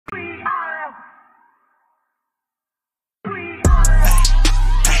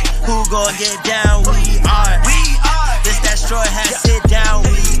gon' get down? We are. This that StrawHat sit down.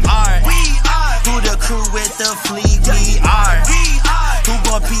 We are. Who the crew with the fleet? We are. Who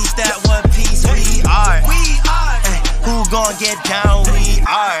gon' piece that one piece? We are. Who gon' get down? We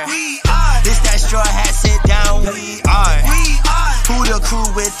are. This that StrawHat sit down. We are. Who the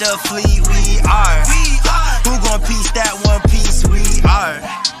crew with the fleet? We are. Who gon' piece that one piece? We are.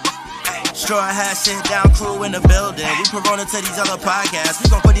 StrawHat sit down crew in the building. We Corona to these other podcasts.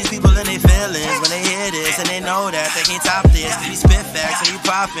 We gon' put these people in their feelings when they hear this and they know that they can't top this. We spit facts and we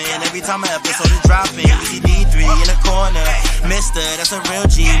poppin' every time an episode is dropping. We see D3 in the corner, Mister, that's a real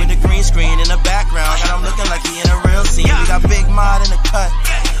G with the green screen in the background. Got him looking like he in a real scene. We got Big Mod in the cut.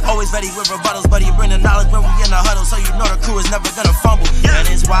 Always ready with rebuttals, but he bring the knowledge when we in the huddle, so you know the crew is never gonna fumble. And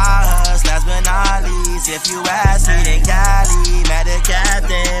it's YHuss, last but not least. If you ask me, then Cali, mad the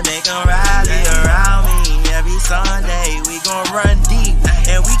captain, make him rally around me. Every Sunday we gon' run deep,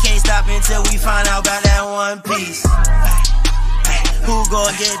 and we can't stop until we find out about that one piece. Who gon'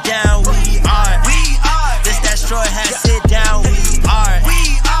 get down? We are. This that StrawHat sit down. We are.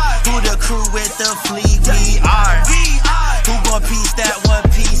 Who the crew with the fleet? We are. Who gon' piece that one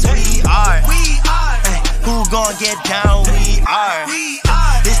piece? We are. Who gon' get down? We are.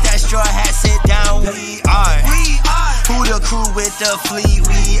 This that StrawHat sit down. We are. Who the crew with the fleet?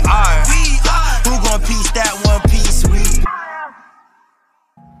 We are. Who gon' piece that one piece? We are.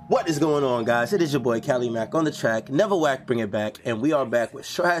 What is going on, guys? It is your boy Cali Mac on the track. Never whack, bring it back, and we are back with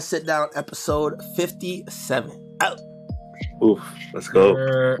StrawHat Sit Down, episode 57. Out. Oof, let's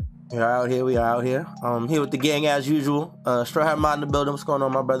go. We are out here. Here with the gang as usual. StrawHat Mod in the building. What's going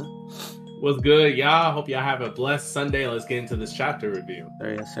on, my brother? What's good, y'all? Hope y'all have a blessed Sunday. Let's get into this chapter review.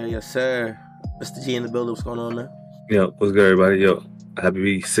 Yes, sir. Mr. G in the building. What's going on, man? Yo, what's good, everybody? Yo,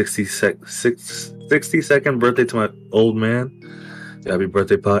 happy 62nd birthday to my old man. Yeah, happy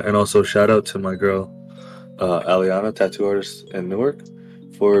birthday, Pot. And also shout out to my girl, Aliana, tattoo artist in Newark,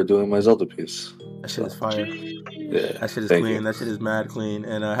 for doing my Zelda piece. That shit is fire. Yeah, that shit is clean. You. That shit is mad clean.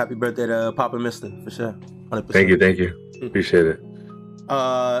 And happy birthday to Papa Mister, for sure. 100%. Thank you. Appreciate it.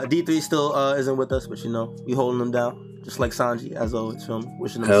 D3 still isn't with us, but you know, we holding him down. Just like Sanji, as always,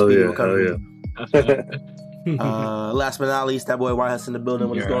 wishing him hell speedy yeah, recovery. Hell yeah. Last but not least, that boy YHuss in the building.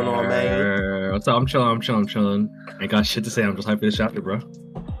 What's going on, man? What's up? I'm chilling. Ain't got shit to say. I'm just hyped for this chapter, bro.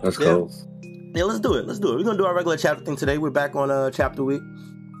 Let's go. Yeah, let's do it. We're gonna do our regular chapter thing today. We're back on chapter week.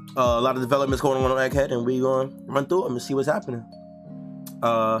 A lot of developments going on Egghead, and we're gonna run through them and see what's happening.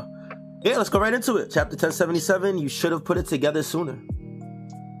 Yeah, let's go right into it. Chapter 1077. You should have put it together sooner.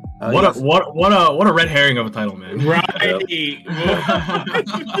 What a red herring of a title, man. Right.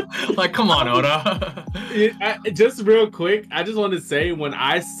 Like, come on, Oda. Just real quick, I just want to say, when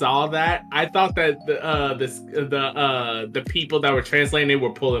I saw that, I thought that the people that were translating it were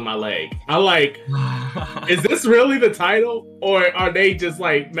pulling my leg. I'm like, is this really the title, or are they just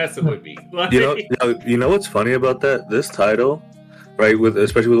like messing with me? Like, you know what's funny about that? This title, right?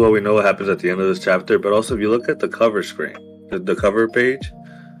 Especially with what we know what happens at the end of this chapter, but also if you look at the cover screen, the cover page.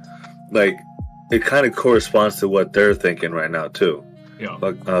 Like, it kind of corresponds to what they're thinking right now, too. Yeah.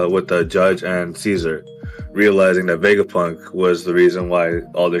 Like, with the judge and Caesar realizing that Vegapunk was the reason why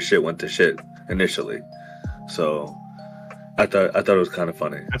all this shit went to shit initially. So, I thought it was kind of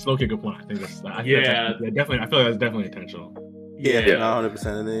funny. That's low-key a good point. I think that's definitely. I feel like that's definitely intentional. Yeah.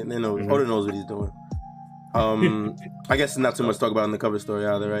 100%. They know. Oda knows what he's doing. I guess not too much to talk about in the cover story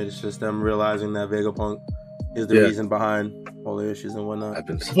either, right? It's just them realizing that Vegapunk is the reason behind all the issues and whatnot.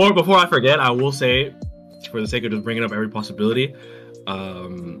 Before I forget, I will say, for the sake of just bringing up every possibility, you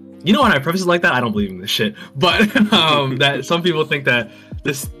know, when I preface it like that, I don't believe in this shit. But that some people think that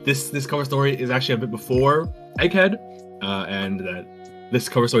this cover story is actually a bit before Egghead, and that this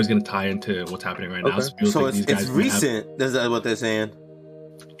cover story is going to tie into what's happening right now. So it's recent. That's what they're saying.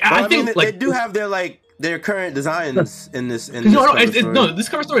 I think they do have their current designs in this. No, this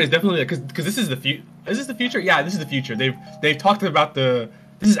cover story is definitely because this is the future. Is this the future? Yeah, this is the future. They've talked about the.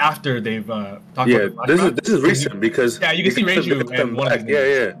 This is after they've talked about. Yeah, this is recent because you can see Reiju and one of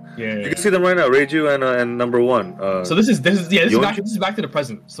yeah. You can see them right now, Reiju and number one. So this is back to the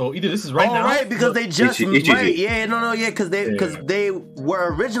present. So either this is right now, right? Because they just because they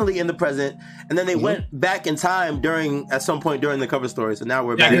were originally in the present, and then they went back in time at some point during the cover story. So now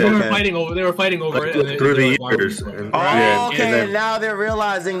we're back. They were fighting over it through the years. Okay. Now they're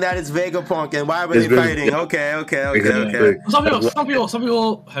realizing that it's Vegapunk, and why were they fighting? Okay. Some people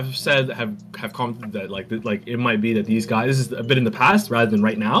have commented that like it might be that these guys, this is a bit in the past rather than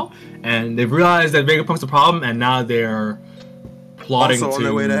right now, and they've realized that Vegapunk's the problem, and now they're plotting also on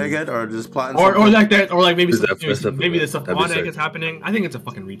their way to Egghead, or just plotting, or like that, or like maybe maybe the stuff on Egghead's happening. I think it's a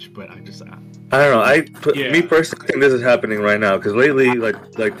fucking reach, but I don't know. Me personally, I think this is happening right now because lately,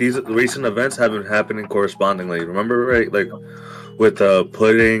 like these recent events have been happening correspondingly. Remember, right? Like with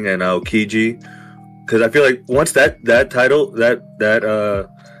Pudding and Aokiji, because I feel like once that title that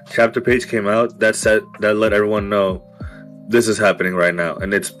chapter page came out, that let everyone know this is happening right now,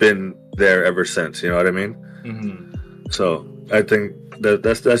 and it's been there ever since. You know what I mean? Mm-hmm. So I think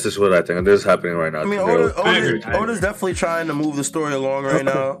that's just what I think. This is happening right now. I mean, Oda's definitely trying to move the story along right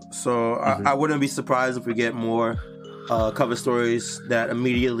now. So I wouldn't be surprised if we get more cover stories that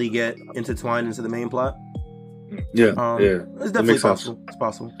immediately get intertwined into the main plot. Yeah, it's definitely possible. It's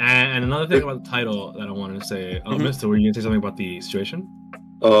possible. And another thing about the title that I wanted to say, Mister, were you gonna say something about the situation?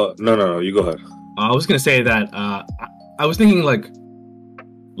 No, you go ahead. I was gonna say that I was thinking like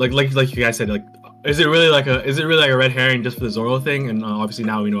you guys said, like, is it really like a red herring just for the Zoro thing? And obviously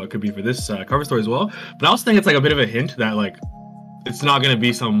now we know it could be for this cover story as well. But I also think it's like a bit of a hint that like it's not gonna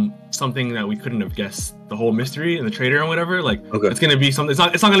be something that we couldn't have guessed, the whole mystery and the traitor and whatever. Like it's gonna be something. It's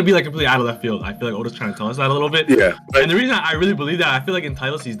not gonna be like completely out of left field. I feel like Oda's trying to tell us that a little bit. Yeah. And the reason I really believe that, I feel like in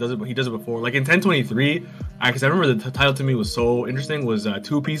titles he does it before. Like in 1023, because I remember the title to me was so interesting, was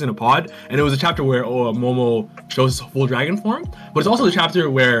Two Peas in a Pod, and it was a chapter where Momo shows his full dragon form. But it's also the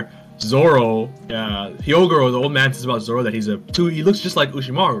chapter where Zoro, Hyogoro, the old man, says about Zoro that he looks just like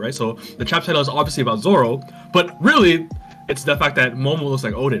Ushimaru, right? So the chapter title is obviously about Zoro, but really it's the fact that Momo looks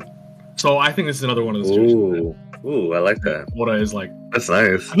like Odin. So I think this is another one of those situations. Ooh, I like that. Oda is like, that's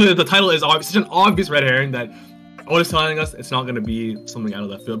nice. I mean, the title is such an obvious red herring that Oda's telling us it's not going to be something out of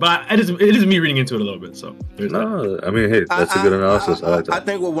left field. But it is me reading into it a little bit. So I mean, hey, that's a good analysis. I like that. I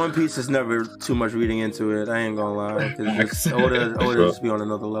think with One Piece, is never too much reading into it. I ain't gonna lie. Oda just be on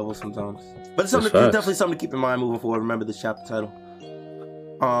another level sometimes. But it's definitely something to keep in mind moving forward. Remember this chapter title.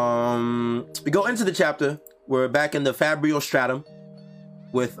 We go into the chapter. We're back in the Fabrial Stratum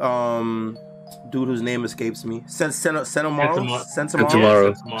with dude whose name escapes me. Sentomaru.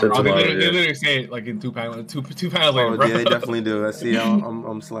 They literally say it like in two panels later, bro. Yeah, they definitely do. I see.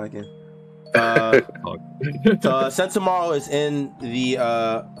 I'm slacking. Sentomaru is in the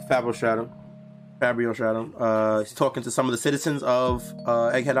Fabrial Stratum. He's talking to some of the citizens of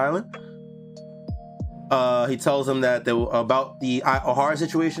Egghead Island. He tells them that about the Ohara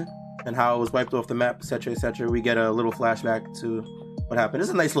situation and how it was wiped off the map, etc., etc. We get a little flashback to what happened.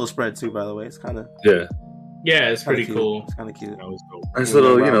 It's a nice little spread too, by the way. It's kind of it's pretty cool. It's kind of cute. That was dope. Nice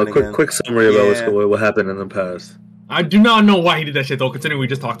little, quick summary about what happened in the past. I do not know why he did that shit though, considering we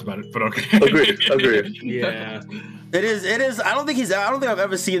just talked about it. But okay. Agreed. Yeah. It is. I don't think I've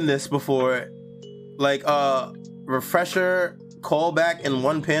ever seen this before. Like refresher callback in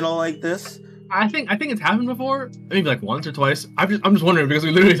one panel like this. I think it's happened before, maybe like once or twice. I'm just wondering because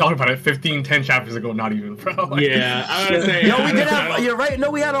we literally talked about it 10 chapters ago, not even, bro. Like, yeah, I was gonna say. No, we did have. You're right. No,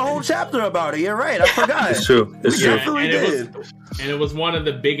 we had a whole chapter about it. You're right. I forgot. It's true. And it was one of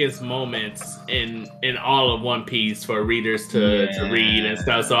the biggest moments in all of One Piece for readers to read and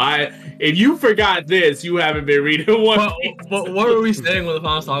stuff. So if you forgot this, you haven't been reading One Piece. But what were we saying when the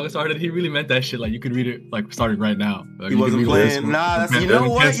final saga started? He really meant that shit. Like you could read it like starting right now. Like, he wasn't playing. Nah, you know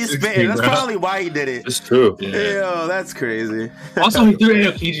what? You're spitting. That's probably why he did it. It's true. Yeah, that's crazy. Also, he threw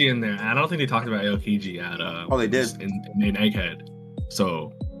Aokiji in there. I don't think they talked about Aokiji at they did in Egghead.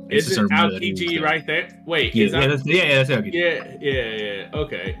 So is it Aokiji right there? Wait, that's Aokiji. Yeah.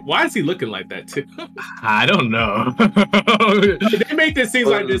 Okay. Why is he looking like that too? I don't know. They make this seem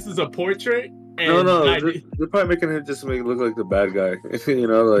like this is a portrait. And no, they're probably making him just to make it look like the bad guy. You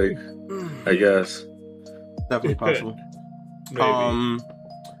know, like I guess definitely possible. Maybe.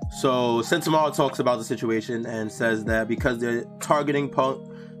 So Sentomaru talks about the situation and says that because they're targeting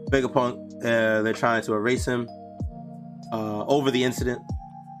Vegapunk, they're trying to erase him over the incident.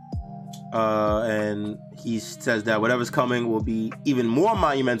 And he says that whatever's coming will be even more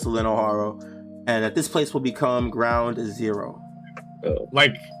monumental than Ohara, and that this place will become ground zero.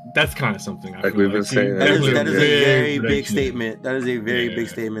 Like that's kind of something. Like we've been saying. That is a very big statement. That is a very big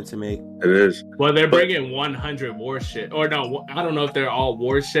statement to make. It is. Well, they're bringing 100 warships, or no, I don't know if they're all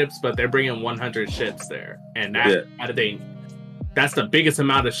warships, but they're bringing 100 ships there, and that's the biggest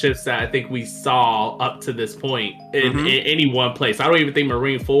amount of ships that I think we saw up to this point in any one place. I don't even think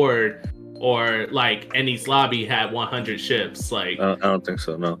Marineford or like Enies Lobby had 100 ships. Like I don't think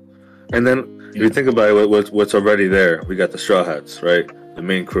so. No. And then if you think about it, what's already there, we got the Straw Hats, right? The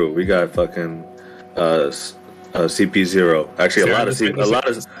main crew. We got fucking CP0. Actually, a lot of CP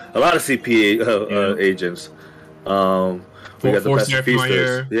agents. We got the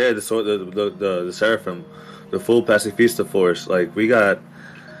Pacifistas. Yeah, the Seraphim. the full Pacifista force. Like we got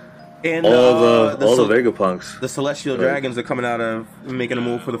And all the Vegapunks. The Celestial Dragons are coming out of making a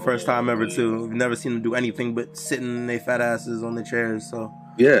move for the first time ever too. We've never seen them do anything but sitting their fat asses on the chairs. So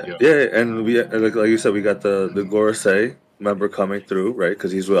yeah, and we like you said, we got the Gorosei member coming through, right?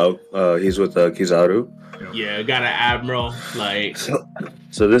 Because he's with Kizaru. Yeah, got an admiral. Like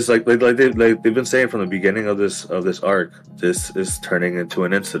so this like they've been saying from the beginning of this arc, this is turning into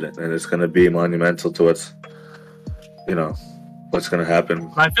an incident, and it's going to be monumental to what's going to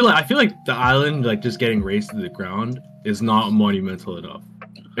happen. I feel like the island like just getting razed to the ground is not monumental enough.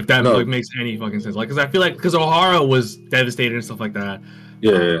 If that like makes any fucking sense, like because I feel like because O'Hara was devastated and stuff like that.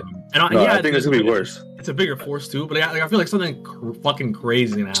 I think it's gonna be worse. It's a bigger force too, but I feel like something fucking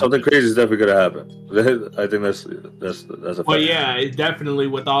crazy gonna happen. Something crazy is definitely gonna happen. I think that's a fact. Well, yeah, it definitely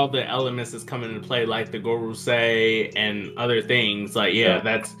with all the elements that's coming into play, like the Gorosei and other things. Like,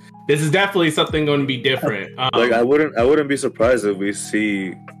 this is definitely something going to be different. Like, I wouldn't be surprised if we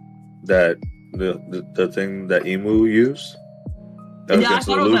see that the thing that Emu used. Yeah, I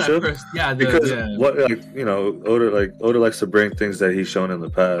thought it was that at first. Yeah, because Oda likes to bring things that he's shown in the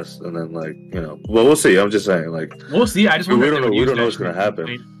past, and then well, we'll see. I'm just saying, we'll see. I just wonder we don't know what's gonna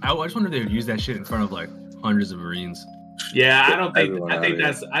happen. I just wonder if they would use that shit in front of like hundreds of Marines. Yeah,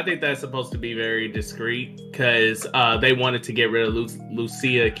 I think that's supposed to be very discreet because they wanted to get rid of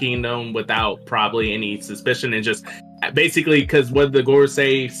Lucia Kingdom without probably any suspicion, and just basically because what the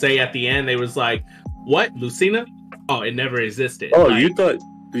Gorosei say at the end, they was like, "What, Lucina? Oh, it never existed." Oh, you thought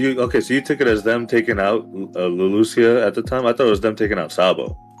so you took it as them taking out Lucia at the time? I thought it was them taking out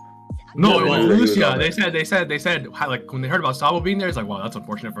Sabo. No, Lucia. They said like when they heard about Sabo being there, it's like, wow, that's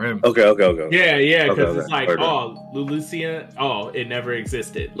unfortunate for him. Okay. Yeah, because it's like, Lucia, it never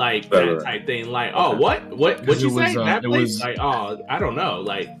existed, like that type thing. Like, what you say? That place? Like, I don't know,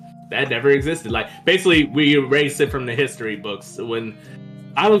 like that never existed. Like, basically, we erased it from the history books. When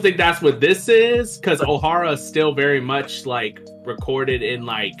I don't think that's what this is, because O'Hara is still very much like recorded in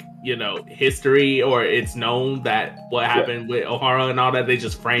history, or it's known that what happened with O'Hara and all that. They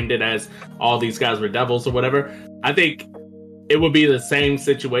just framed it as all these guys were devils or whatever. I think it would be the same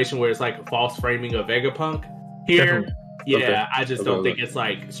situation where it's like a false framing of Vegapunk here. Definitely. Yeah, okay. I just don't think it's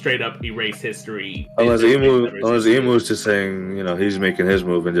like straight up erase history. Unless Emu is just saying, he's making his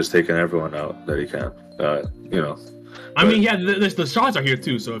move and just taking everyone out that he can. I mean, the shots are here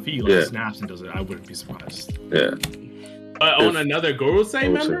too, so if he snaps and does it, I wouldn't be surprised. Yeah. But on another Gorosei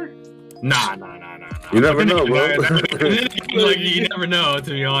member? Nah. You never know, bro. You never know,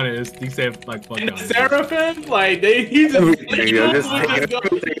 to be honest. He said, fuck out. Seraphim? He just... everything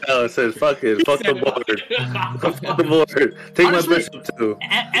else says, fuck it. Fuck the board. Fuck the board. Take honestly, my bishop, too.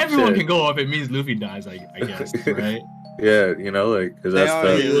 Everyone can go up. It means Luffy dies, I guess, right? Yeah, because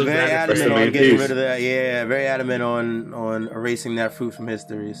very adamant on getting rid of that. Yeah, very adamant on erasing that fruit from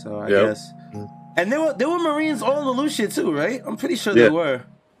history. So I guess, and there were Marines all in the Lucia too, right? I'm pretty sure they were.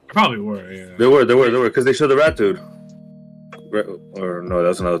 Probably were. Yeah, they were because they showed the rat dude. Or no, that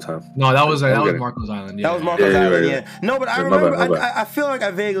was another time. No, that was Marco's Island. Yeah. That was Marco's Island. Yeah. No, but I remember. I feel like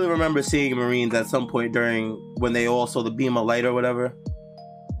I vaguely remember seeing Marines at some point during when they all saw the beam of light or whatever.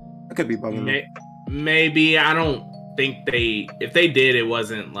 I could be bugging me. Maybe I don't think if they did, it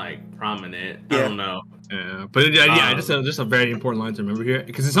wasn't prominent. I don't know. Yeah, but just a very important line to remember here,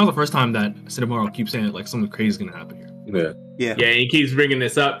 because it's not the first time that Cinemaro keeps saying something crazy is gonna happen here. Yeah. He keeps bringing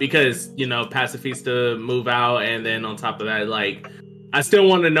this up because Pacifista move out, and then on top of that, I still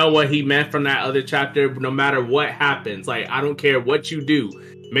want to know what he meant from that other chapter. No matter what happens, I don't care what you do,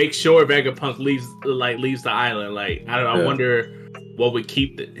 make sure Vegapunk leaves the island. I wonder what would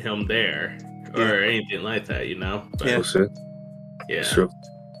keep him there. Or anything like that, But, we'll see. Yeah. Sure.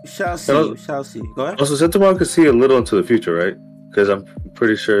 Shall see. Go ahead. Also, Sentomaru could see a little into the future, right? Because I'm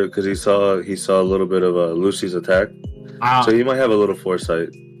pretty sure he saw a little bit of Lucy's attack, so he might have a little foresight.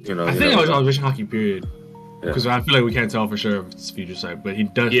 I think it was on Vision Hockey period, because I feel like we can't tell for sure if it's future sight, but he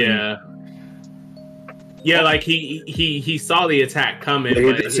does. Yeah. Yeah, he saw the attack coming. Yeah,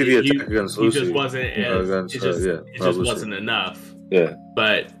 he did see the attack against Lucy. He just wasn't. It just wasn't enough. Yeah.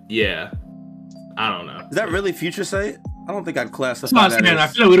 But yeah. I don't know. Is that really future sight? I don't think I'd classify that. I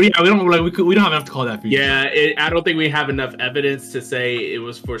feel like we don't have enough to call that future. Yeah, I don't think we have enough evidence to say it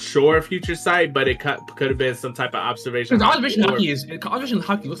was for sure future sight, but it could have been some type of observation. Because observation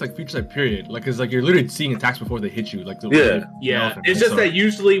hockey looks like future sight. Period. Because you're literally seeing attacks before they hit you. It's just that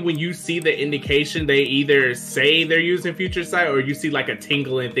usually when you see the indication, they either say they're using future sight, or you see a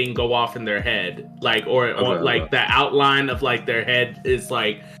tingling thing go off in their head, the outline of their head is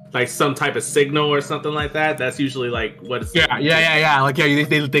like some type of signal or something like that. That's usually like what it's. Yeah. Like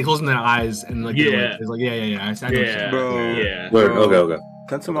they close their eyes and like it's like bro. Yeah. Okay.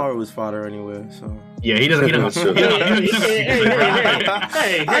 Kantamaro was fodder anyway, so yeah, he doesn't.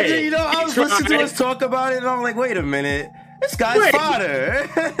 Hey, I was listening to us talk about it, and I'm like, wait a minute. This guy's fodder.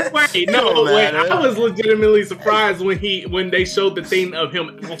 Wait, I was legitimately surprised when they showed the thing of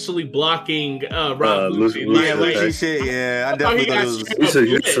him actually blocking Rob Lucci. I definitely thought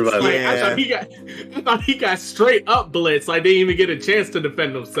I thought he got straight up blitzed. Like, didn't even get a chance to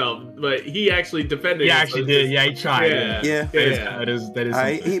defend himself, but he actually defended. He actually did. Yeah, he tried. Yeah. That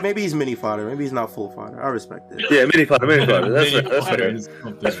is. Maybe he's mini fodder. Maybe he's not full fodder. I respect it. Yeah, mini fodder.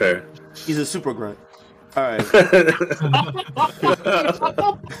 That's fair. He's a super grunt. All right.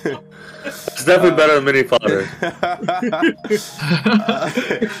 It's definitely better than mini fodder.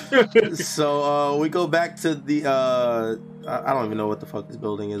 So we go back to the I don't even know what the fuck this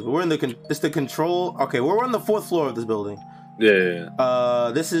building is, but we're in it's the control. Okay, we're on the 4th floor of this building. Yeah.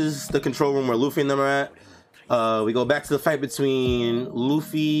 This is the control room where Luffy and them are at. We go back to the fight between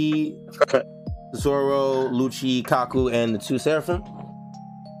Luffy, Zoro, Lucci, Kaku, and the 2 Seraphim.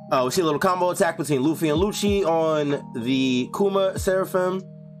 We see a little combo attack between Luffy and Lucci on the Kuma Seraphim.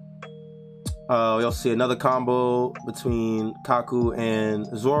 We also see another combo between Kaku and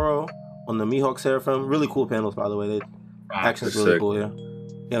Zoro on the Mihawk Seraphim. Really cool panels, by the way. The action's really cool here.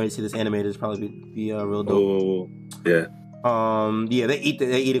 Yeah, when you see this animated, it's probably be real dope. Oh, yeah. They eat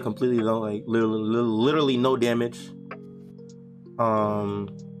it completely though, like literally no damage.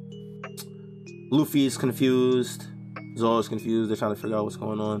 Luffy's confused. Zoro's confused. They're trying to figure out what's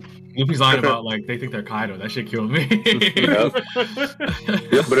going on. Luffy's lying about like they think they're Kaido. That shit killed me. Yeah,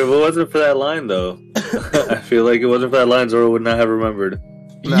 but if it wasn't for that line, though, I feel like it wasn't for that line, Zoro would not have remembered.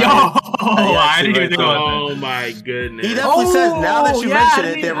 I didn't even think about that. Oh my goodness. He definitely says, now that you mention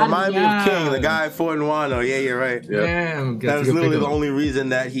it, they remind me of King, the guy for Wano. Yeah, you're right. Damn, that was literally the only reason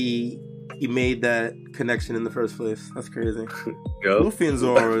that he made that connection in the first place. That's crazy. Yep. Luffy and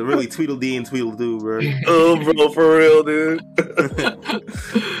Zoro are really Tweedledee and Tweedledoo, bro. Oh, bro, for real, dude.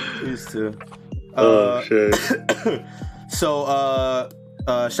 Used to. Shit. So,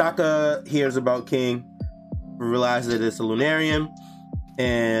 Shaka hears about King, realizes that it's a Lunarian,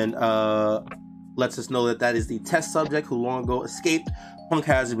 and lets us know that is the test subject who long ago escaped Punk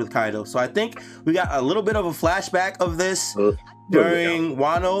Hazard with Kaido. So I think we got a little bit of a flashback of this during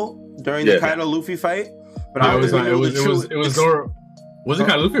Wano, during the Kaido Luffy fight. But it was Zoro. Was it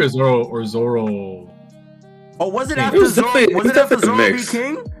Kaido Luffy or Zoro? Oh, was it after Zoro? Was it after Zoro beat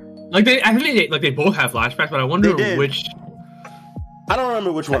King? I think they both have flashbacks, but I wonder which. I don't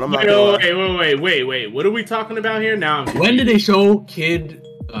remember which one. I'm not. Wait. What are we talking about here now? When did they show King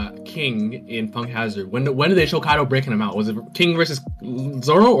in Punk Hazard? When did they show Kaido breaking him out? Was it King versus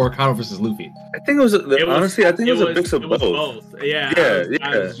Zoro or Kaido versus Luffy? I think it was honestly. I think it was a mix of both. Yeah.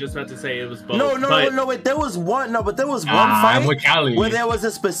 I was just about to say it was both. No. Wait, there was one. No, but there was one fight where there was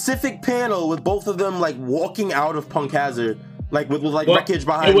a specific panel with both of them like walking out of Punk Hazard, like with wreckage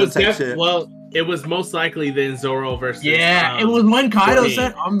behind them type shit. It was most likely then Zoro versus. Yeah, it was when Kaido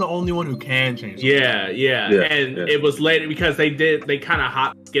said, "I'm the only one who can change." Yeah. It was later because they kind of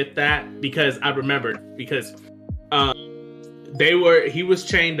hot skipped that because I remembered because he was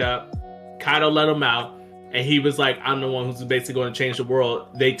chained up, Kaido let him out, and he was like, "I'm the one who's basically going to change the world."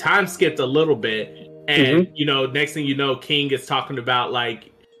 They time skipped a little bit, and next thing you know, King is talking about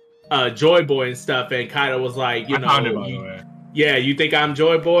like Joy Boy and stuff, and Kaido was like, yeah, you think I'm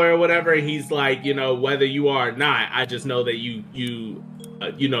Joy Boy or whatever? And he's like, whether you are or not, I just know that you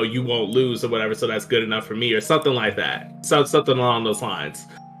won't lose or whatever, so that's good enough for me or something like that. So something along those lines.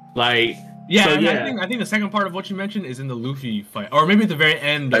 Like, I think the second part of what you mentioned is in the Luffy fight, or maybe at the very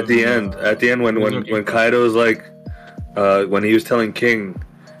end. At the end, when Kaido's like, when he was telling King,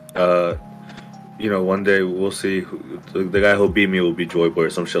 one day we'll see the guy who'll beat me will be Joy Boy or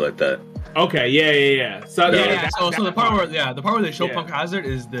some shit like that. Okay, yeah. So the part where they show Punk Hazard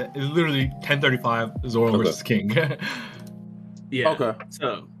is literally 10:35 Zoro versus King. Yeah. Okay.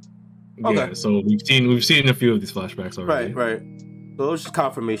 So. Yeah. So we've seen a few of these flashbacks already. Right. So it was just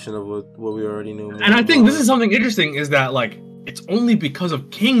confirmation of what we already knew. And I think this is something interesting is that like it's only because of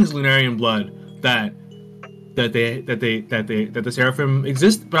King's Lunarian blood that the Seraphim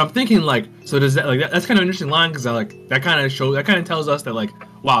exist. But I'm thinking like, so does that that's kind of an interesting line because that kind of tells us that like,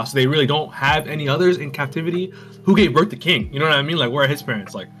 wow, so they really don't have any others in captivity who gave birth to King. You know what I mean? Like, where are his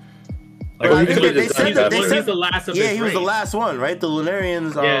parents? Like they said he's the last of his he was the last one, right? The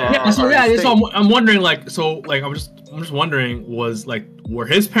Lunarians. So I'm wondering I'm just wondering were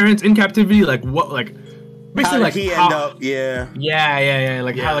his parents in captivity? Like what basically How like did he how, end up? Yeah.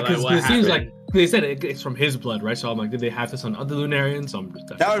 like Yeah, how like, because what it seems happened? like they said it's from his blood, right? So I'm like, did they have this on other Lunarians? So I'm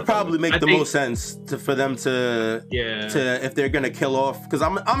just That would probably make I the think- most sense for them to if they're gonna kill off, because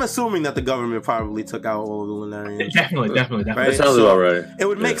I'm assuming that the government probably took out all of the Lunarians. definitely. Right? That sounds So about right. It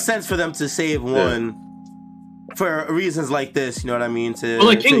would make sense for them to save one for reasons like this. You know what I mean? Well,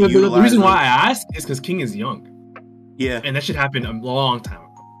 like King, to the utilize reason them. why I asked is because King is young, Yeah. and that should happen a long time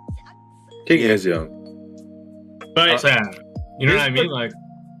ago. King is young. But So, yeah, you know what I mean? Like,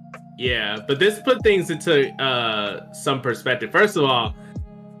 yeah, but this put things into some perspective. First of all,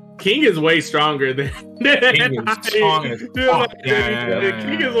 King is way stronger than King is strong as fuck.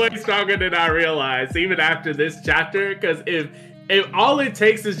 King is way stronger than I realized, even after this chapter. Because if all it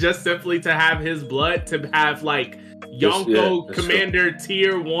takes is just simply to have his blood to have like Yonko Commander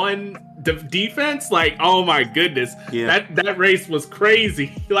Tier 1 defense, like, oh my goodness, that race was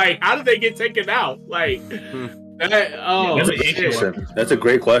crazy. Like, how did they get taken out? Like, that's a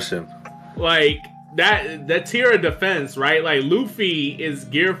great question. Like that tier of defense, right? Like Luffy is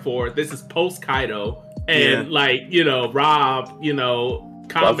Gear 4. This is post Kaido, and like Rob,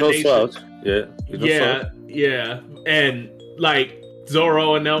 combination. Yeah, and like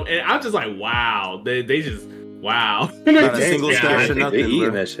Zoro and them, and I'm just like, wow, they just wow. Not a single scratch or nothing. They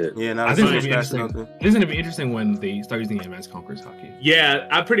eating that shit. Yeah, not I a think single scratch or nothing. It's gonna be interesting when they start using Advanced Conqueror's Haki. Yeah,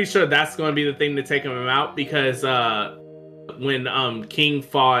 I'm pretty sure that's going to be the thing to take him out, because when King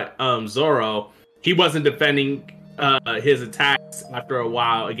fought Zoro, he wasn't defending his attacks after a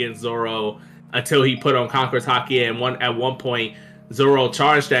while against Zoro until he put on Conqueror's Haki, and at one point Zoro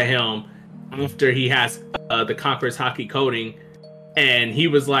charged at him after he has the Conqueror's Haki coding, and he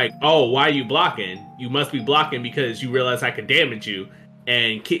was like, "Oh, why are you blocking? You must be blocking because you realize I can damage you."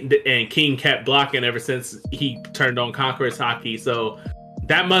 And King kept blocking ever since he turned on Conqueror's Haki. So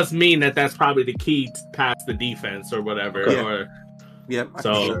that must mean that that's probably the key past the defense or whatever. Okay.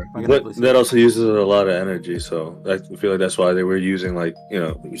 So but that also uses a lot of energy. So I feel like that's why they were using, like,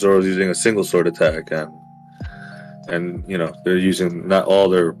 Zoro's using a single sword attack, and they're using, not all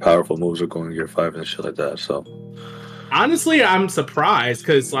their powerful moves are going to Gear 5 and shit like that. So honestly, I'm surprised,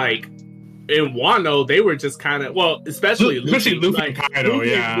 because like in Wano, they were just kind of, well, especially Luffy like, and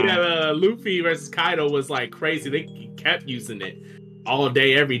Kaido, Luffy versus Kaido was like crazy. They kept using it all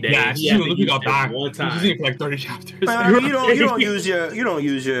day, every day. Yeah, Luffy got back one time. He was using it for like 30 chapters. You don't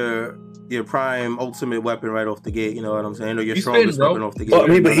use your prime ultimate weapon right off the gate. You know what I'm saying? Or your strongest weapon off the gate. Well, I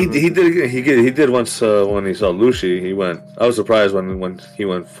mean, but he did once when he saw Lucy. He went. I was surprised when he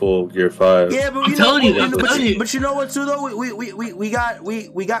went full Gear 5. Yeah, but but you know what too though,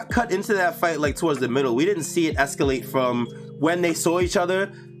 we got cut into that fight like towards the middle. We didn't see it escalate from when they saw each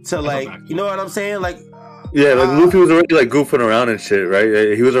other to like, you know what I'm saying? Like, yeah, like Luffy was already like goofing around and shit,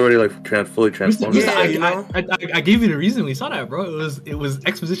 right? He was already like fully transformed. Yeah, I gave you the reason we saw that, bro. It was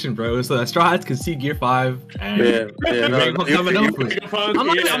exposition, bro. It was so that StrawHat could see Gear 5 and I'm not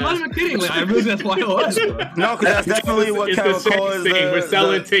even kidding. Like, I really that's why it was, bro. No, because that's definitely what kind of caused. We're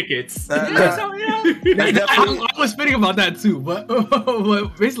selling tickets. I was spitting about that too, but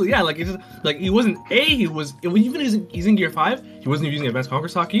basically, yeah, like it's just like he wasn't even he's in Gear 5. He wasn't using Advanced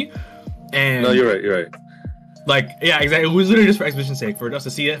Conqueror's Haki. And no, you're right. Like, yeah, exactly. It was literally just for exhibition's sake, for us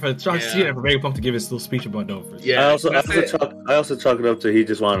to see it, for StrawHat to see it, and for VEGAPUNK to give his little speech about Dover. Yeah, I also chalk it up to he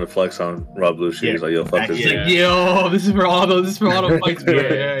just wanted to flex on Rob Lucci. He's like, yo, fuck this. Like, yo, this is for all the fights.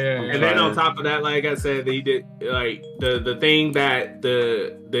 Yeah. And then on top of that, like I said, he did like the thing that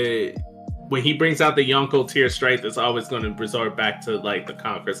the when he brings out the Yonko tier strength, it's always going to resort back to like the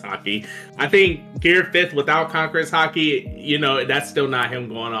Conqueror's Haki. I think Gear 5th without Conqueror's Haki, that's still not him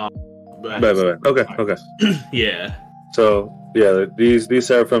going off. But Okay. Yeah. So yeah, these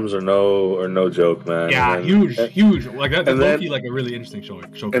Seraphims are no joke, man. Yeah, huge. Like that's low-key, like a really interesting show.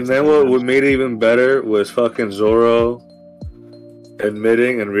 And then what made it even better was fucking Zoro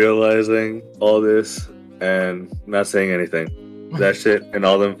admitting and realizing all this and not saying anything. That shit and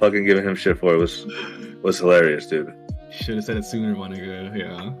all them fucking giving him shit for it was hilarious, dude. Should have said it sooner, my nigga.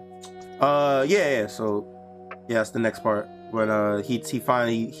 Yeah. Yeah. So yeah, that's the next part. When he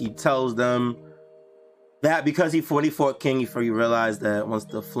finally tells them that because when he fought King, he realized that once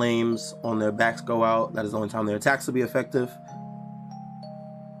the flames on their backs go out, that is the only time their attacks will be effective.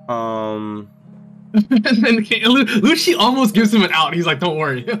 And then Lucci almost gives him an out. He's like, "Don't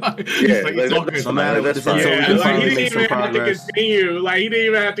worry." He's like, "It's all good." No matter what, He didn't even have to continue. Like he didn't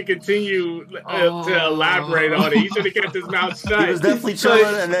even have to continue to elaborate on it. He should have kept his mouth shut. He was definitely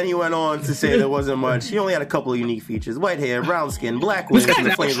chilling, and then he went on to say there wasn't much. He only had a couple of unique features: white hair, brown skin, black wings, and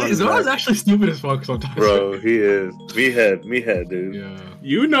the flames on his back. Zoro's actually stupid as fuck sometimes. Bro, he is. Meathead, dude. Yeah.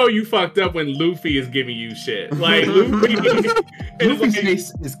 You know you fucked up when Luffy is giving you shit. Like Luffy's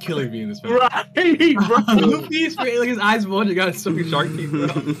face is killing me in this film. Right, bro. Luffy's face, like his eyes bulging, got fucking shark teeth.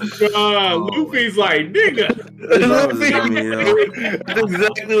 Luffy's like, nigga. That's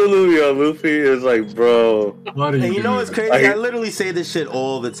exactly what Luffy is like, bro. And you know what's crazy? I literally say this shit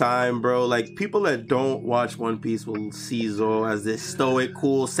all the time, bro. Like, people that don't watch One Piece will see Zoro as this stoic,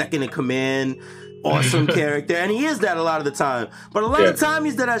 cool, second in command, awesome character, and he is that a lot of the time. But a lot of the time,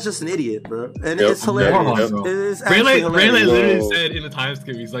 he's that as just an idiot, bro. And it's hilarious. It's actually hilarious. Rayleigh literally said in the time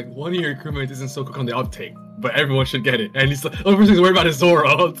skip, he's like, one of your crewmates isn't so quick on the uptake, but everyone should get it. And he's like, the only person who's worried about is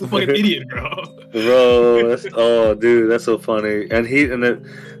Zoro. It's a fucking idiot, bro. Bro, dude, that's so funny. And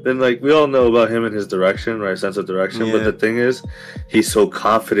then like we all know about him and his direction, right? Sense of direction. Yeah. But the thing is, he's so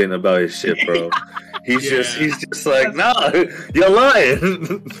confident about his shit, bro. He's just like, nah, you're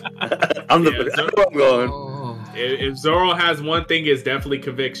lying. I'm going. If Zoro has one thing, it's definitely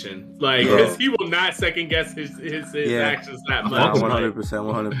conviction. Like, because he will not second guess his actions that much.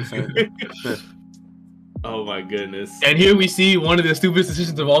 100%. Oh my goodness. And here we see one of the stupidest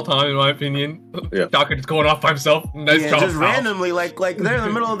decisions of all time, in my opinion. Yeah. Shaka just going off by himself. Just randomly, like they're in the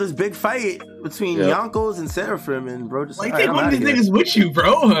middle of this big fight between Yonkos and Seraphim, and bro just like, take one of these niggas with you,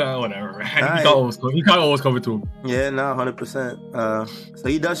 bro. Whatever, man. He thought it was coming to him. Yeah, no, 100%. So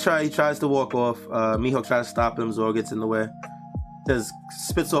he does try. He tries to walk off. Mihawk tries to stop him. Zoro gets in the way. Just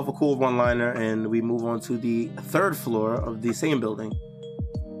spits off a cool one-liner, and we move on to the third floor of the same building,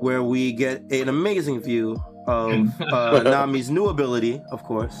 where we get an amazing view of Nami's new ability, of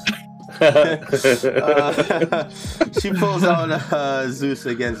course. She pulls out Zeus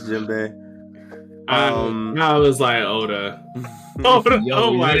against Jinbei. I was like, Oda.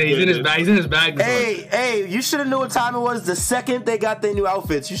 Oh my he's in his bag. He's in his bag. Hey, you should have knew what time it was the second they got their new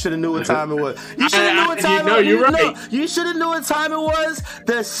outfits. You should have knew what time it was. You should have knew what time it was. You're right. You should have knew what time it was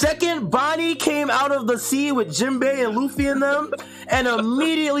the second Bonnie came out of the sea with Jinbei and Luffy and them, and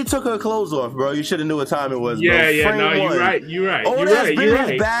immediately took her clothes off, bro. You should have knew what time it was, bro. You're right. Oda has been in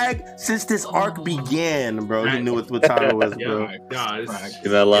his bag since this arc began, bro. He knew what time it was, bro.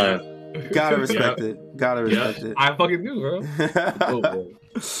 You're not lying. Gotta respect it. Gotta respect it. I fucking do, bro.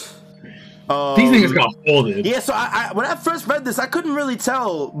 These niggas got folded. Yeah, so I when I first read this, I couldn't really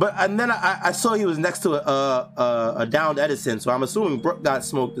tell, and then I saw he was next to a downed Edison, so I'm assuming Brook got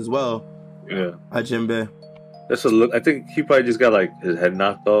smoked as well. Yeah, Jinbei. That's a look. I think he probably just got like his head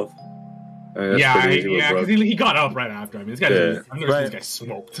knocked off. Because he got up right after. I mean, this guy, I've never seen this guy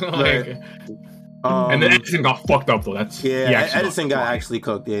smoked. And then Edison got fucked up though. Edison got actually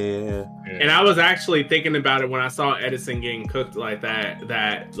cooked. Yeah. And I was actually thinking about it when I saw Edison getting cooked like that.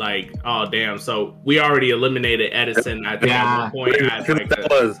 That like, oh damn! So we already eliminated Edison at that point. That's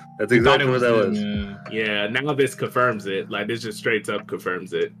exactly what that was. Yeah. Now this confirms it. Like this just straight up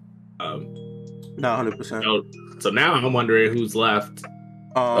confirms it. No, 100%. So now I'm wondering who's left.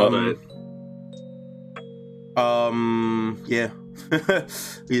 Yeah.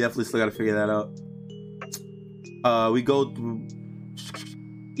 We definitely still gotta figure that out. We go through...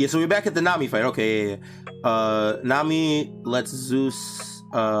 Yeah, so we're back at the Nami fight. Okay, yeah. Nami lets Zeus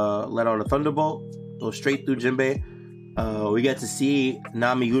let out a thunderbolt, go straight through Jinbei. We get to see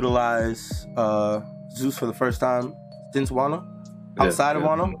Nami utilize Zeus for the first time since Wano, outside of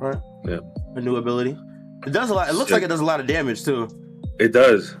Wano, right? Yeah. A new ability. It does a lot. It looks like it does a lot of damage too. It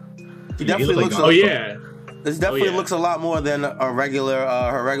does. He definitely looks. This definitely looks a lot more than a regular,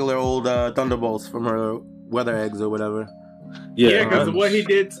 her regular old thunderbolts from her weather eggs or whatever. Yeah, because of what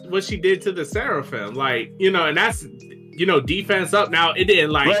she did to the Seraphim, like and that's defense up. Now it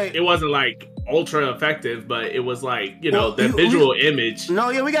didn't it wasn't like ultra effective, but it was like the visual image.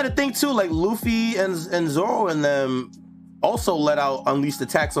 No, we got to think too. Like Luffy and Zoro and them also let out unleashed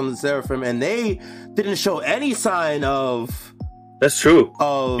attacks on the Seraphim, and they didn't show any sign of. That's true.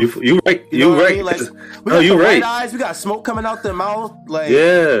 You're right. You're right. I mean? Like, we got white eyes. We got smoke coming out their mouth. Like,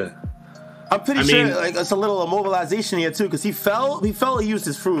 I'm pretty sure like it's a little immobilization here too, because he fell. He used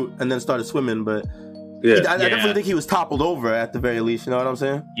his fruit and then started swimming. But I definitely think he was toppled over at the very least. You know what I'm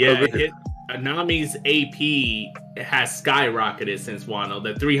saying? Yeah. Nami's AP has skyrocketed since Wano.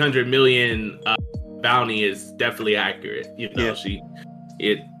 The 300 million bounty is definitely accurate.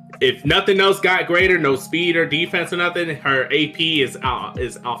 if nothing else got greater, no speed or defense or nothing, her AP is off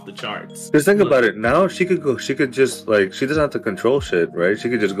the charts. Just think about it. Now she could just like, she doesn't have to control shit, right? She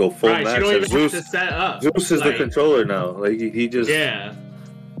could just go full Right, max. she don't even Zeus, have to set up. Zeus is Like, the controller now. Like he just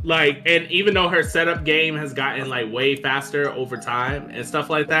Like, and even though her setup game has gotten like way faster over time and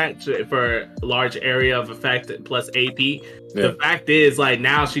stuff like that for large area of effect plus AP, the fact is like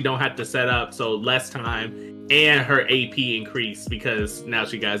now she don't have to set up, so less time, and her AP increased because now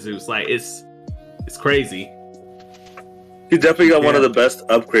she got Zeus. Like it's crazy. He definitely got one of the best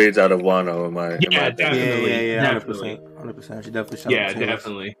upgrades out of Wano in my definitely. Yeah, 100%. She definitely shot up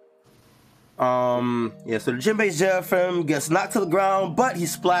Definitely. So the Jinbei's jail from gets knocked to the ground, but he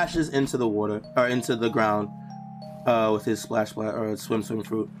splashes into the water or into the ground with his splash or swim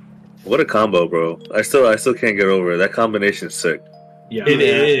fruit. What a combo, bro! I still can't get over it. That combination's sick. Yeah, it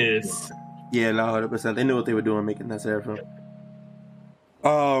is. Yeah, no, 100%. They knew what they were doing making that Seraphim.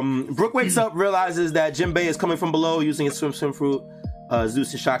 Brook wakes up, realizes that Jinbei is coming from below using his swim fruit.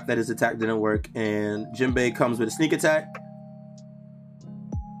 Zeus is shocked that his attack didn't work, and Jinbei comes with a sneak attack.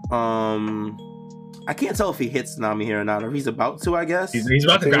 I can't tell if he hits Nami here or not, or he's about to. I guess he's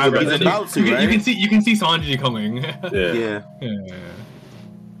about to grab her. He's about to, right? You can see Sanji coming. Yeah.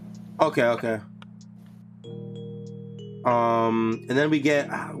 Okay. And then we get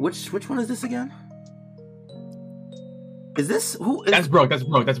which one is this again? Is this who? That's Brook. This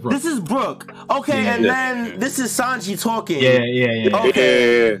is Brook. Okay, then this is Sanji talking. Yeah.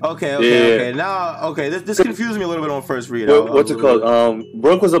 Okay. Now, this confused me a little bit on first read. What's it called?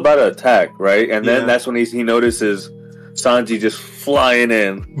 Brook was about to attack, right? And then that's when he notices Sanji just flying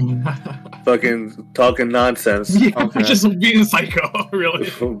in, fucking talking nonsense. Yeah, just being psycho, really.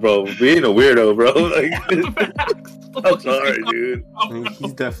 Bro, being a weirdo, bro. Like, I'm sorry, dude.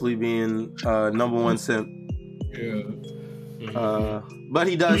 He's definitely being number one simp. Yeah. But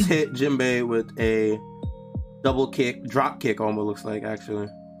he does hit Jinbei with a drop kick, almost looks like, actually.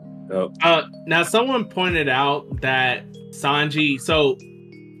 Now someone pointed out that Sanji. So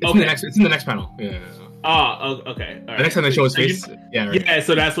it's in the next panel. Yeah. Oh, okay. All right. The next time they show his face. Yeah.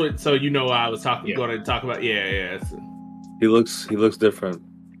 So that's what. So you know what I was going to talk about. Yeah. He looks different.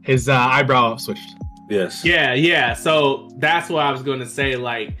 His eyebrow switched. Yes. Yeah. So that's what I was going to say.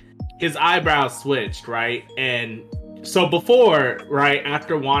 Like his eyebrows switched, right? And so before, right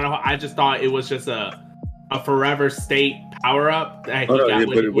after Wano, I just thought it was just a forever state power up that he got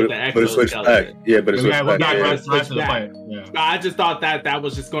with the exoskeleton. But it switched back. I just thought that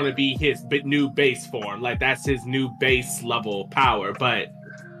was just going to be his new base form. Like that's his new base level power. But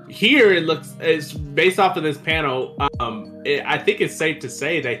here it's based off of this panel. I think it's safe to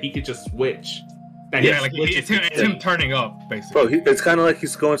say that he could just switch. It's him turning up, basically. Bro, it's kind of like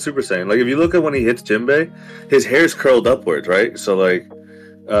he's going Super Saiyan. Like if you look at when he hits Jinbei, his hair's curled upwards, right? So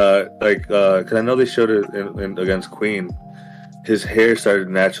because I know they showed it in against Queen, his hair started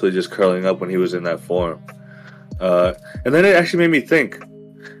naturally just curling up when he was in that form. And then it actually made me think: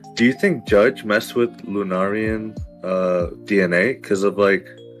 do you think Judge messed with Lunarian DNA? Because of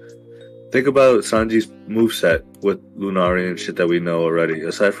think about Sanji's moveset with Lunarian shit that we know already.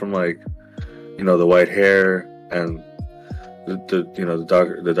 Aside from the white hair and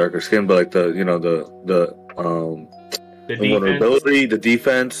the darker skin, but the vulnerability, the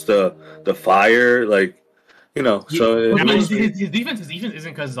defense, the fire, So his defense isn't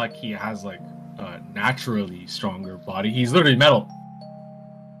because he has a naturally stronger body. He's literally metal.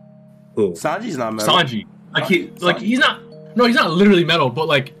 Who? Sanji's not metal. Sanji, he's not. No, he's not literally metal,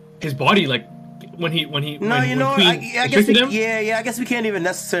 but his body, when I guess we can't even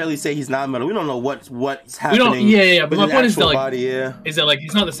necessarily say he's not metal. We don't know what's happening. But my point is that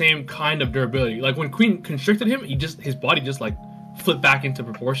he's not the same kind of durability. Like when Queen constricted him, his body just flipped back into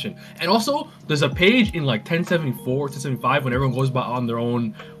proportion. And also, there's a page in 1074, 1075 when everyone goes by on their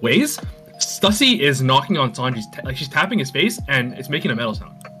own ways. Stussy is knocking on Sanji's she's tapping his face and it's making a metal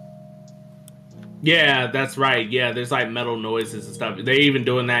sound. Yeah, that's right. Yeah, there's metal noises and stuff. They're even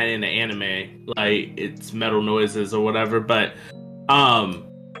doing that in the anime, it's metal noises or whatever. But I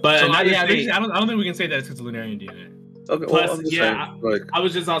don't think we can say that it's because of Lunarian DNA. Okay, Plus, I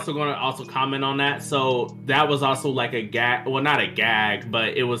was just also going to comment on that. So that was also a gag. Well, not a gag, but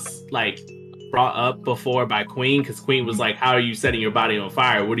it was brought up before by Queen, because Queen was like, "How are you setting your body on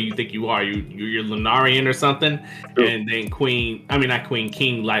fire? What do you think you are? You're Lunarian or something?" Sure. And then King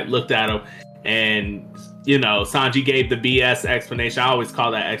looked at him. And Sanji gave the BS explanation. I always call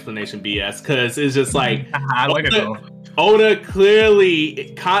that explanation BS because it's just I like it though. Oda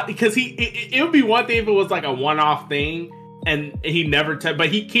clearly, because it would be one thing if it was a one-off thing and he never but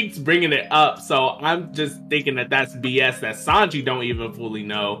he keeps bringing it up. So I'm just thinking that's BS that Sanji don't even fully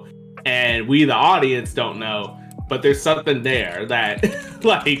know, and we, the audience, don't know. But there's something there that,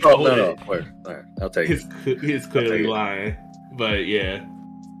 like, Oh no, wait, all right, I'll take it. He's clearly lying. But yeah,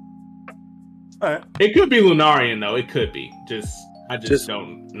 All right. it could be Lunarian though. It could be. I just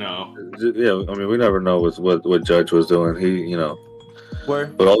don't know. Yeah, I mean, we never know what Judge was doing. He,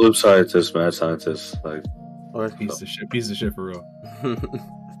 Word. but all them scientists, mad scientists, like, Word. Piece of shit for real.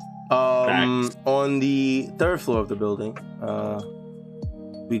 On the third floor of the building,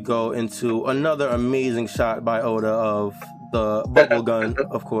 we go into another amazing shot by Oda of the bubble gun,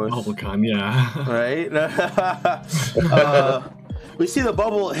 of course. Bubble gun, yeah. Right? We see the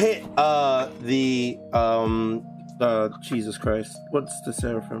bubble hit Jesus Christ. What's the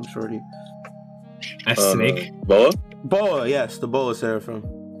seraphim, shorty? A snake? Boa? Boa, yes, the boa seraphim.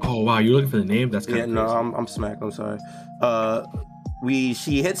 Oh wow, you're looking for the name? That's kind of no, crazy. I'm smacked. I'm sorry.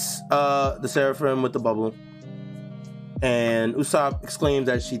 She hits the seraphim with the bubble, and Usopp exclaims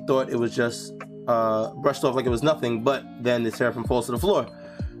that she thought it was just brushed off like it was nothing, but then the seraphim falls to the floor.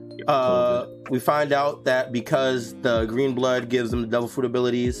 We find out that because the green blood gives them the devil fruit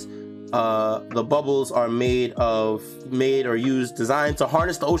abilities, the bubbles are designed to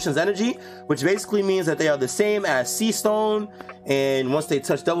harness the ocean's energy, which basically means that they are the same as sea stone, and once they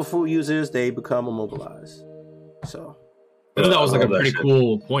touch devil fruit users, they become immobilized. So I think that was like a pretty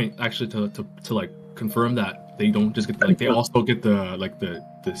cool point, actually, to like confirm that they don't just get they also get the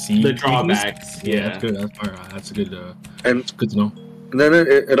sea, the drawbacks. Yeah, that's good. That's a good. And it's good to know. And then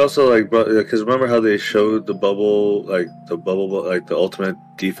it also because remember how they showed the bubble like the ultimate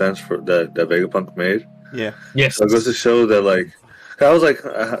defense for that Vegapunk made. Yeah. Yes. So it goes to show that I was like,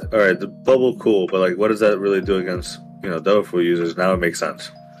 all right, the bubble cool, but what does that really do against devil fruit users? Now it makes sense.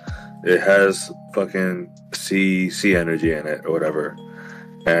 It has fucking sea energy in it or whatever,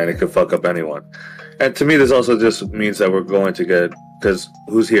 and it could fuck up anyone. And to me, this also just means that we're going to get, because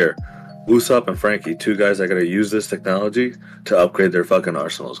who's here? Usopp and Frankie, two guys that are going to use this technology to upgrade their fucking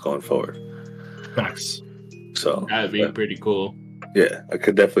arsenals going forward. Facts. So That'd be pretty cool. Yeah, I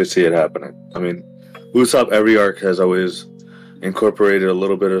could definitely see it happening. I mean, Usopp, every arc has always incorporated a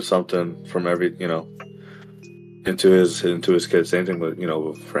little bit of something from every, into his kids. Same thing with,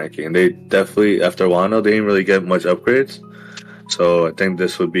 with Frankie. And they definitely, after a while now, they didn't really get much upgrades. So I think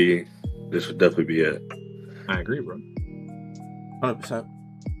this would definitely be it. I agree, bro. 100%.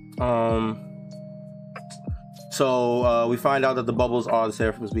 So we find out that the bubbles are the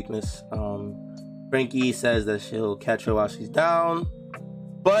Seraphim's weakness. Frankie says that she'll catch her while she's down,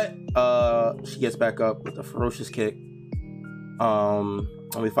 but she gets back up with a ferocious kick. And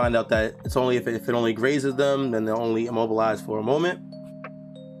we find out that it's only if it only grazes them, then they're only immobilized for a moment.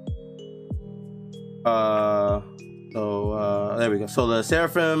 There we go. So the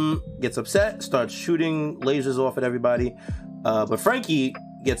Seraphim gets upset, starts shooting lasers off at everybody, but Frankie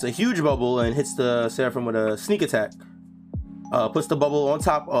gets a huge bubble and hits the Seraphim with a sneak attack. Puts the bubble on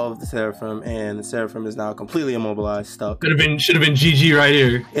top of the Seraphim, and the Seraphim is now completely immobilized, stuck. Should have been GG right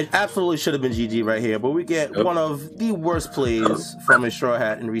here. It absolutely should have been GG right here, but we get one of the worst plays from a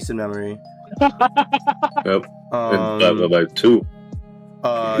StrawHat in recent memory. Yep. Like two.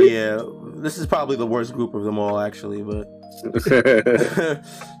 Yeah, this is probably the worst group of them all, actually. But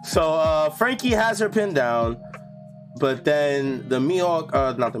so Frankie has her pinned down. But then the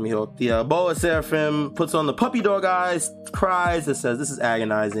Boa Seraphim puts on the puppy dog eyes, cries, and says, "This is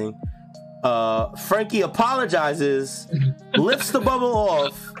agonizing." Frankie apologizes, lifts the bubble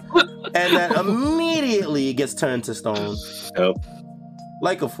off, and then immediately gets turned to stone. Yep.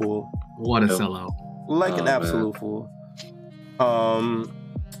 Like a fool. What a sellout. Like an absolute fool.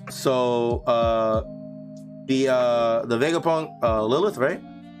 So the Vegapunk, Lilith, right?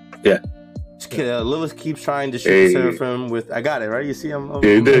 Yeah. Lilith keeps trying to shoot the Seraphim with. I got it right. You see, I'm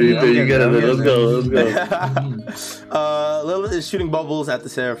you did. You get it. Let's go. Lilith is shooting bubbles at the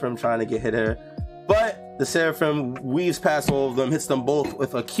Seraphim, trying to hit her, but the Seraphim weaves past all of them, hits them both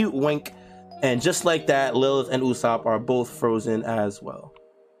with a cute wink, and just like that, Lilith and Usopp are both frozen as well.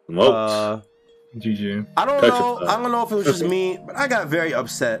 GG. I don't know if it was just me, but I got very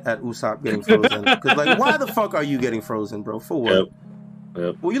upset at Usopp getting frozen. Because why the fuck are you getting frozen, bro? For what? Yep.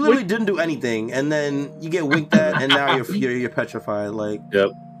 Well, you literally didn't do anything, and then you get winked at, and now you're petrified.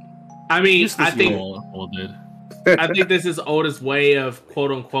 Yep. I mean, I think all did. I think this is Oda's way of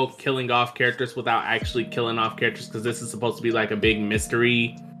quote unquote killing off characters without actually killing off characters, because this is supposed to be like a big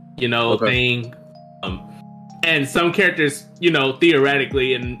mystery, thing. And some characters,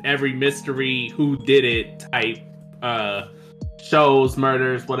 theoretically, in every mystery who did it type shows,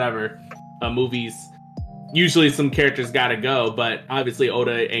 murders, whatever, movies. Usually some characters gotta go, but obviously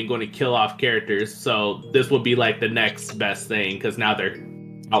Oda ain't going to kill off characters, so this would be like the next best thing, because now they're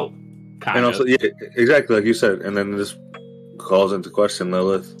out. And also, yeah, exactly like you said. And then this calls into question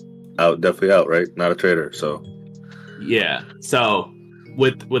Lilith. Definitely out, right? Not a traitor, so. Yeah. So,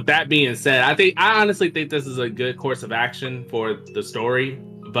 with that being said, I honestly think this is a good course of action for the story.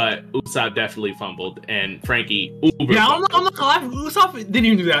 But Usopp definitely fumbled, and Frankie uber. Yeah, I'm not gonna lie. Usopp didn't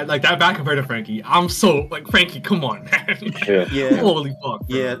even do that. Like that back compared to Frankie. I'm so like Frankie. Come on, man. Yeah. Holy fuck.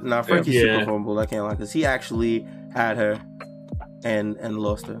 Bro. Yeah. Nah, Frankie's super fumbled. I can't lie, because he actually had her, and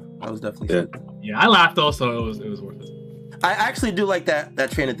lost her. That was definitely stupid. Yeah, I laughed though, so it was worth it. I actually do like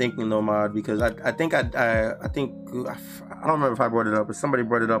that train of thinking though, Mod, because I think I don't remember if I brought it up, but somebody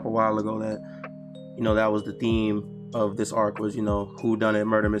brought it up a while ago that that was the theme of this arc was who done it,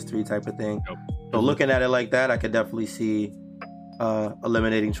 murder mystery type of thing. Nope. So looking at it like that, I could definitely see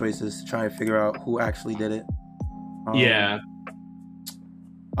eliminating choices to try and figure out who actually did it. Yeah.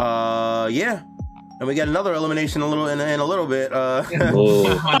 And we get another elimination in a little bit. Oh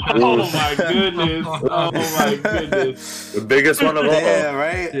my goodness! Oh my goodness! The biggest one of all. Yeah,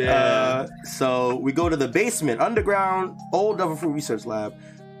 right. Yeah. So we go to the basement, underground, old Devil Fruit Research Lab,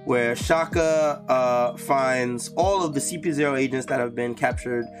 where Shaka finds all of the CP0 agents that have been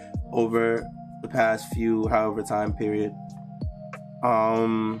captured over the past however time period.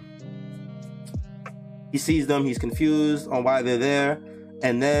 He sees them. He's confused on why they're there.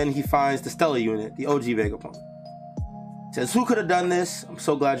 And then he finds the Stella unit, the OG Vegapunk. Says, who could have done this? I'm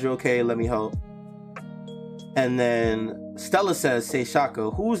so glad you're okay. Let me help. And then Stella says, say Shaka,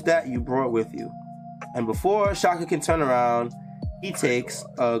 who's that you brought with you? And before Shaka can turn around, he takes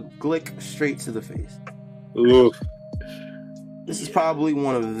a glick straight to the face. Oof. This is probably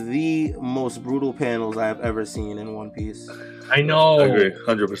one of the most brutal panels I have ever seen in One Piece. I know. I agree,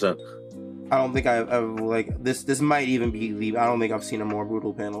 100%. I don't think I've ever this might even be I don't think I've seen a more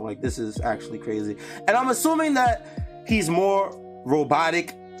brutal panel. Like, this is actually crazy. And I'm assuming that he's more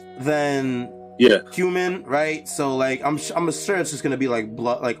robotic than human, right? So like I'm sure it's just gonna be like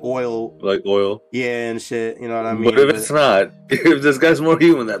blood, like oil. Yeah, and shit. You know what I mean? But if it's not, if this guy's more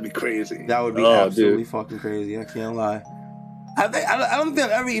human, that'd be crazy. That would be absolutely fucking crazy. I can't lie. I don't think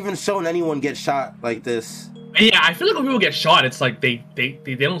I've ever even shown anyone get shot like this. Yeah, I feel like when people get shot, it's like they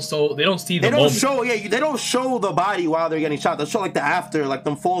don't see the moment. They don't show the body while they're getting shot. They'll show like the after, like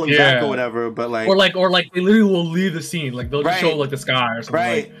them falling back or whatever. But like or they literally will leave the scene. Like they'll just show like the sky or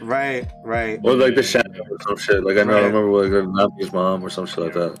something. Right. Or like the shadow or some shit. Like I remember like Nami's mom or some shit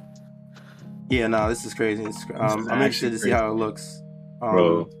like that. Yeah, no, this is crazy. I'm interested to see how it looks.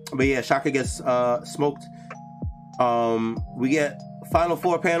 But yeah, Shaka gets smoked. We get final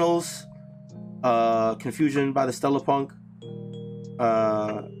 4 panels. Confusion by the Stella Punk.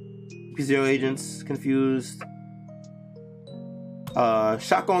 P0 agents confused.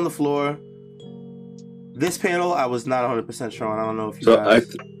 Shaka on the floor. This panel I was not 100% sure on. I don't know if you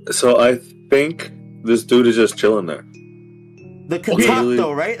guys. I think this dude is just chilling there. The Katak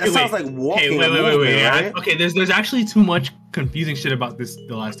though, right? That sounds like walking. Wait. Right? Okay, there's actually too much confusing shit about the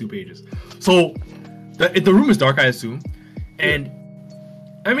last 2 pages. So the room is dark, I assume, and.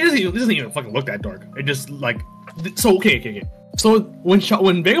 I mean, it doesn't even fucking look that dark. It just like so. Okay. So when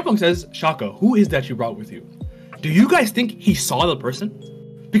Vegapunk says Shaka, who is that you brought with you? Do you guys think he saw the person?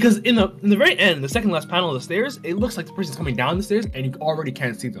 Because in the very end, the second last panel of the stairs, it looks like the person's coming down the stairs, and you already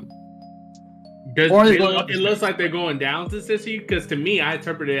can't see them. It looks like they're going down to Sissy. Because to me, I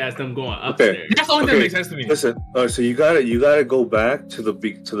interpret it as them going upstairs. That's the only thing that makes sense to me. Listen, so you gotta go back to the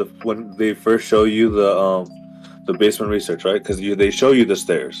when they first show you the basement research, right? Because they show you the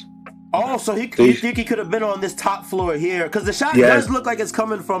stairs. Oh, so you think he could have been on this top floor here? Because the shot does look like it's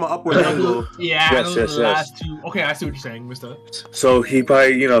coming from an upward angle. Yes. Last 2. Okay, I see what you're saying, Mister. So he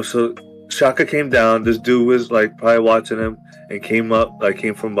probably, so Shaka came down. This dude was like probably watching him and came up, like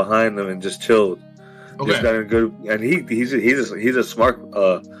came from behind them and just chilled. Okay. Just got a good, and he's a smart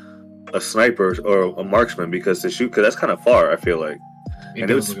a sniper or a marksman because that's kind of far. I feel like, and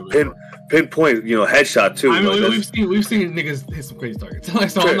it was pinpoint, headshot too. I mean, we've seen niggas hit some crazy targets,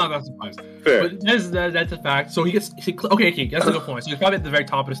 so I'm not that surprised. Fair. But that's a fact. So that's a good point. So he's probably at the very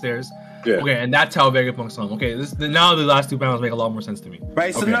top of the stairs. Yeah. Okay, and that's how Vegapunk saw him. Okay, now the last 2 panels make a lot more sense to me.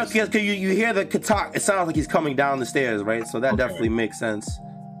 Right. So now, because you hear the Katak, it sounds like he's coming down the stairs, right? So that definitely makes sense.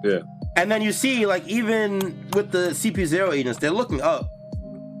 Yeah. And then you see, like, even with the CP0 agents, they're looking up.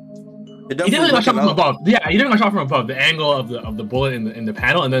 He definitely got shot from above. Yeah, he definitely got shot from above. The angle of the bullet in the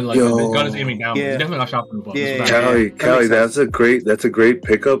panel, and then like the gun is aiming down. Yeah. He definitely got shot from above. Yeah, Callie, that's a great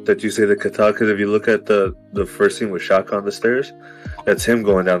pickup that you say the Katak. Because if you look at the first scene with Shaka on the stairs, that's him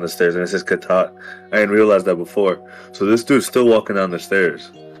going down the stairs, and it says Katak. I didn't realize that before. So this dude's still walking down the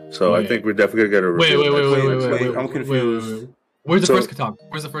stairs. So I think we're definitely gonna get a reveal. Wait, I'm confused. Where's the first Katak?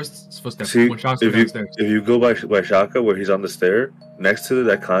 Where's the first footstep? See, when Shaka's if downstairs. you go by Shaka, where he's on the stair, next to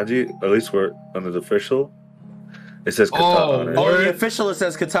that kanji, at least where under the official, it says Katak on it. Oh, the official it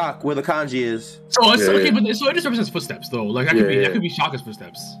says Katak, where the kanji is. So it's okay, but so it just represents footsteps, though. Like that could be Shaka's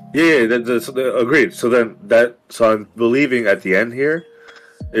footsteps. Yeah, that's agreed. So then so I'm believing at the end here,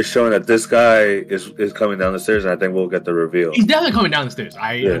 it's showing that this guy is coming down the stairs, and I think we'll get the reveal. He's definitely coming down the stairs.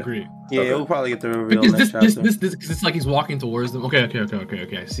 I agree. Yeah, we'll probably get the reveal. Because this it's like he's walking towards them. Okay.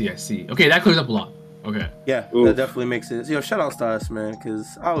 I see. Okay, that clears up a lot. Okay. Yeah, that definitely makes it. Yo, shout out to us, man,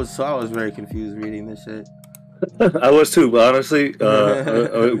 because I was very confused reading this shit. I was too, but honestly,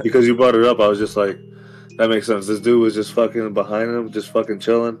 because you brought it up, I was just like, that makes sense. This dude was just fucking behind him, just fucking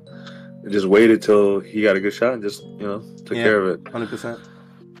chilling, and just waited till he got a good shot and just took care of it. 100%.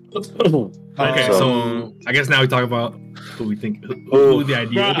 Okay, so I guess now we talk about who we think who the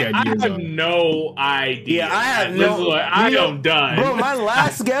idea. I have no idea. Yeah, I have no. I am done. Bro, my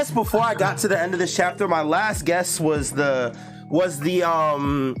last guess before I got to the end of this chapter, my last guess was what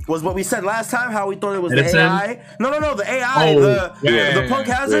we said last time, how we thought it was Edison? the AI. No, the AI, the punk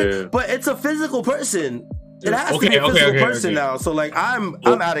hazard, but it's a physical person. It has to be a physical person now. So like I'm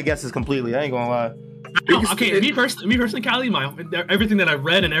out of guesses completely. I ain't gonna lie. Okay, me personally, Callie, everything that I've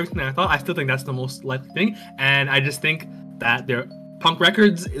read and everything that I thought, I still think that's the most likely thing, and I just think that their Punk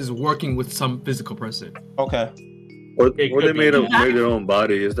Records is working with some physical person. Okay. Or they made their own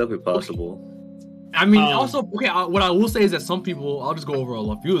body. It's definitely possible. I mean, also, what I will say is that some people, I'll just go over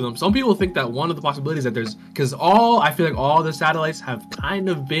a few of them. Some people think that one of the possibilities that because I feel like all the satellites have kind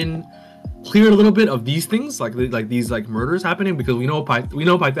of been cleared a little bit of these things, like these murders happening, because we know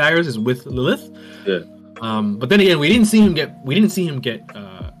Pythagoras is with Lilith. Yeah. But then again, we didn't see him get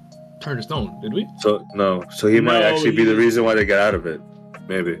turned to stone, did we? So he might actually be the reason why they got out of it.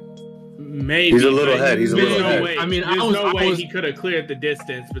 Maybe. He's a little head. He's a little head. I mean, there's no way he could have cleared the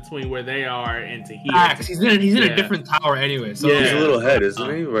distance between where they are and to here. He's in a different tower anyway. So he's a little head,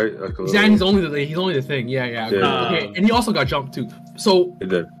 isn't he? Right? Like he's only the thing. Yeah. Okay, and he also got jumped too. So he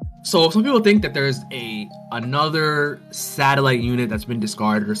did. So some people think that there's another satellite unit that's been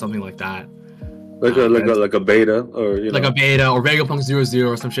discarded or something like that. Like a beta or like a beta or Vegapunk 00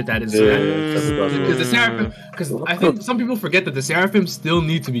 or some shit that is because the Seraphim, because I think some people forget that the Seraphim still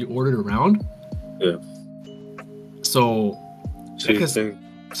need to be ordered around. Yeah. So I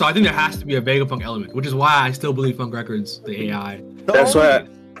think there has to be a Vegapunk element, which is why I still believe Punk Records, the AI. That's why.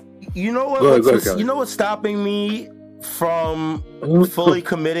 You know what? You know what's stopping me from fully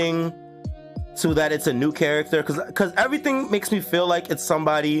committing to that it's a new character, because everything makes me feel like it's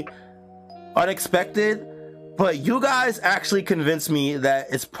somebody unexpected, but you guys actually convinced me that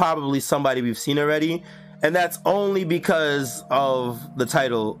it's probably somebody we've seen already, and that's only because of the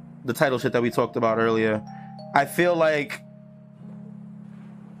title shit that we talked about earlier. I feel like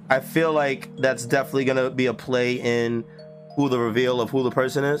that's definitely gonna be a play in who the reveal of who the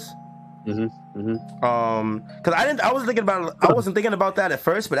person is. Because I wasn't thinking about that at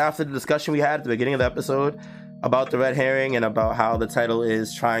first, but after the discussion we had at the beginning of the episode about the red herring and about how the title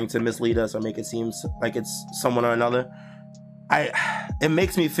is trying to mislead us or make it seem like it's someone or another, it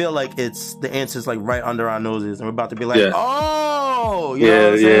makes me feel like it's the answer's like right under our noses and we're about to be like, oh, you know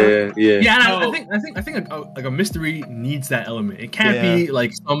what I'm saying? Yeah. And I think like a mystery needs that element. It can't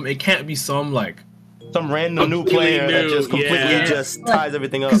be some random new player that just completely just ties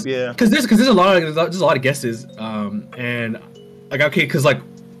everything up. Yeah, because there's a lot of guesses, and like because like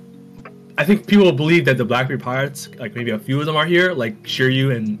I think people believe that the Blackbeard pirates, like maybe a few of them are here, like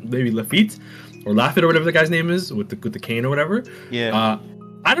Shiryu and maybe Lafitte or Lafitte or whatever the guy's name is with the cane or whatever. Yeah.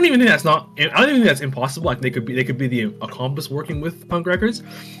 I don't even think that's impossible. Like they could be the accomplice working with Punk Records.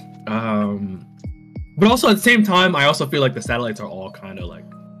 But also at the same time, I also feel like the satellites are all kind of like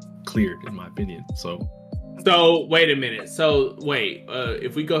cleared in my opinion. So wait a minute.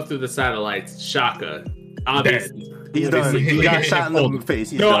 If we go through the satellites, Shaka, obviously. He's done. He got shot in the face.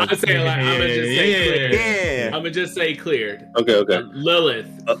 He's done. I'm saying I'm gonna just say cleared. Okay. Lilith,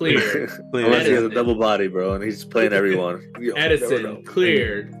 cleared. Unless he has a double body, bro, and he's playing everyone. Edison,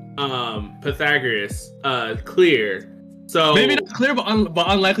 cleared. Pythagoras, cleared. So maybe not clear, but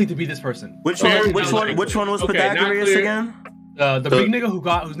unlikely to be this person. Which one was Pythagoras again? The big nigga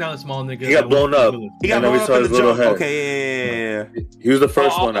who's now the small nigga. He got blown up. He got blown up in the jump. Okay, yeah. He was the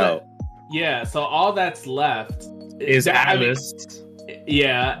first one out. Yeah, so all that's left is Atlas.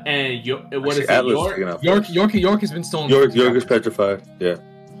 Yeah, and what is Atlas it? York has been stolen. York is petrified. Yeah.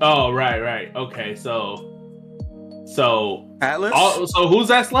 Oh, right. Okay, so Atlas. So who's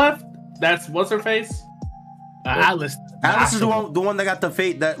that's left? That's what's her face? Atlas. Atlas is the one that got the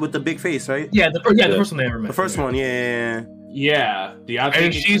fate that with the big face, right? Yeah, the first one they ever met. The first one, yeah. Yeah. Do y'all think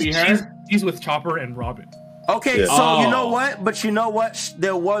And it could be her? she's with Chopper and Robin. Okay, Yeah. so you know what? But you know what?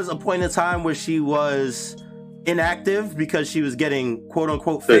 There was a point in time where she was inactive because she was getting quote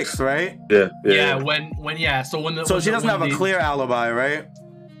unquote fixed, right? Yeah. So she doesn't have a clear alibi, right?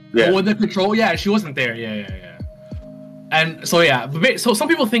 Yeah. When the control, she wasn't there. Yeah. And so so some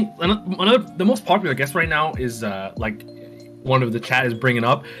people think the most popular guess right now is like one of the chat is bringing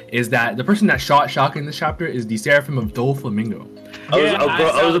up is that the person that shot Shaka in this chapter is the Seraphim of Doflamingo.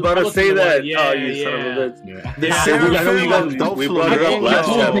 I was about to say that. Yeah, oh, you son of a bitch. The I Seraphim know of you guys- we brought it up last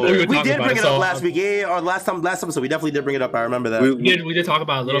Doflamingo. chapter. We did bring it up last week, or last episode. We definitely did bring it up. I remember that. We did talk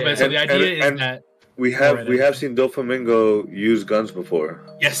about it a little bit. So the idea is that we have seen Doflamingo use guns before.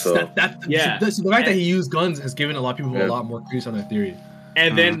 yes, So, so the fact that he used guns has given a lot of people a lot more credence on that theory.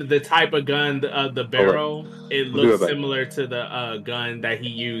 And then the type of gun, the barrel, it We'll be looks right back. similar to the gun that he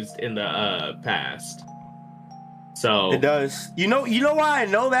used in the past. So It does. You know why I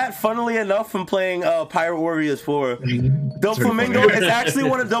know that? Funnily enough, from playing Pirate Warriors 4, Doflamingo is actually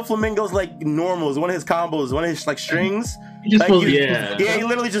one of Doflamingo's like normals, one of his combos, one of his like strings. He just Like, pulls- he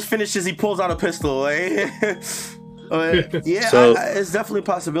literally just finishes. He pulls out a pistol. Like, So- it's definitely a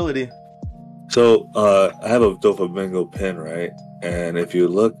possibility. So I have a Doflamingo pin, right? And if you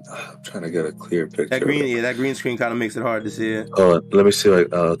look, I'm trying to get a clear picture. That green screen kind of makes it hard to see it. Hold on, let me see.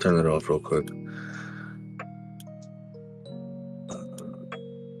 Like, I'll turn it off real quick.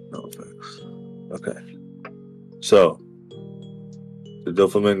 No effects. Okay. So the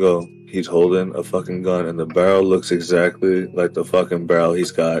Doflamingo, he's holding a fucking gun, and the barrel looks exactly like the fucking barrel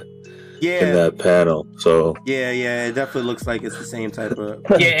he's got in that panel. So Yeah, it definitely looks like it's the same type of.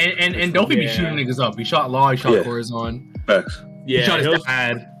 and don't be shooting niggas up. He shot Law, he shot Corazon, facts. he shot his he'll-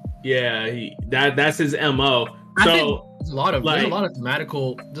 dad. yeah, that's his MO. I think So there's a lot of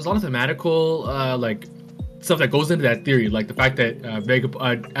thematical like stuff that goes into that theory, like the fact that Vega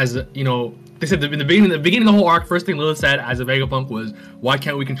as a, you know, they said in the beginning of the whole arc, first thing Lilith said as a Vegapunk was, why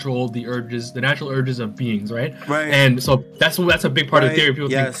can't we control the natural urges of beings, right? And so that's a big part of the theory. People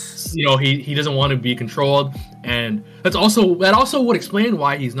think, you know, he doesn't want to be controlled, and that also would explain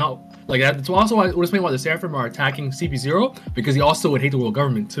why he's not like that. That's also why would explain why the Seraphim are attacking CP0, because he also would hate the world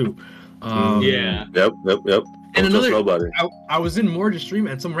government too. Yep. And Don't trust nobody. I was in Morge's stream,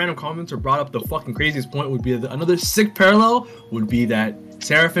 and some random commenter brought up the fucking craziest point would be that another sick parallel would be that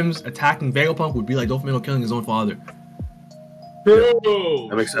Seraphim's attacking Vegapunk would be like Doflamingo killing his own father. True.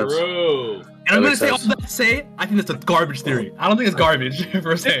 That makes sense. True. And I'm gonna say all that to say, I think that's a garbage theory. I don't think it's garbage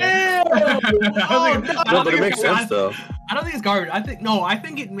per se. No, but it makes sense though. I don't think it's garbage. I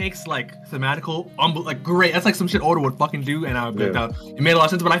think it makes like thematical, like great. That's like some shit Oda would fucking do, and I would be like, it made a lot of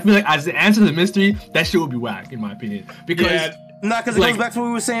sense. But I feel like as the answer to the mystery, that shit would be whack in my opinion. Because because it goes back to what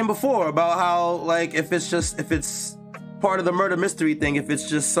we were saying before about how like if it's part of the murder mystery thing, if it's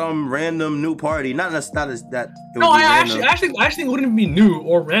just some random new party, not as that. I actually think it wouldn't be new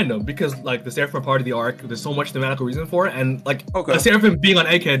or random, because like the Seraphim part of the arc, there's so much thematical reason for it, and like the Seraphim being on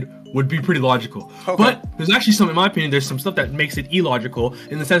Egghead would be pretty logical. But there's actually some, in my opinion, there's some stuff that makes it illogical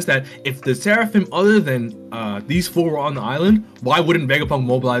in the sense that if the Seraphim other than these four were on the island, why wouldn't Vegapunk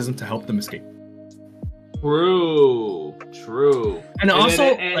mobilize them to help them escape? True. And also,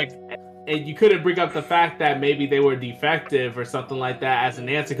 and you couldn't bring up the fact that maybe they were defective or something like that as an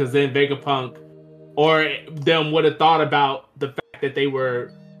answer, because then Vegapunk or them would have thought about the fact that they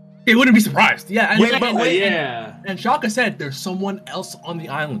were. They wouldn't be surprised. Yeah. And Shaka said there's someone else on the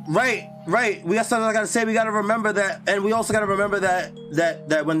island. Right. We got something I gotta say. We gotta remember that, and we also gotta remember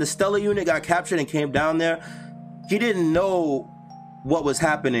that when the Stella unit got captured and came down there, he didn't know what was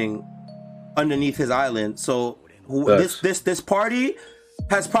happening underneath his island. So this party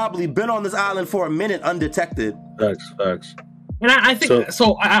has probably been on this island for a minute undetected. Facts. And I think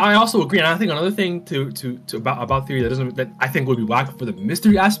so. I also agree, and I think another thing to about theory that I think would be whack for the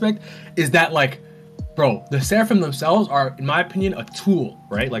mystery aspect is that, like, bro, the Seraphim themselves are, in my opinion, a tool,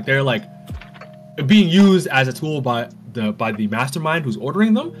 right? Like they're like being used as a tool by the mastermind who's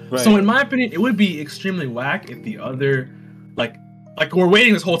ordering them. Right. So in my opinion, it would be extremely whack if the other like we're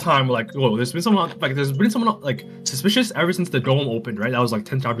waiting this whole time. We're like, whoa, there's been someone like suspicious ever since the dome opened, right? That was like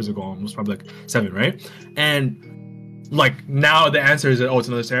 10 chapters ago, almost probably like 7, right? And like now the answer is that it's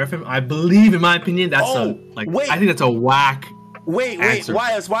another Seraphim. I believe, in my opinion, that's I think that's a whack. Wait,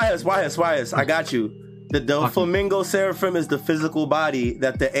 YHuss, I got you. The Flamingo Seraphim is the physical body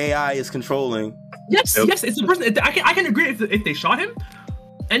that the AI is controlling. Yes, it's the person. I can agree if they shot him,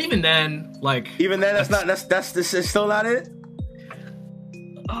 and even then, that's still not it.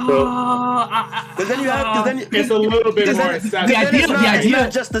 Because then you have, it's a little bit more acceptable. The idea,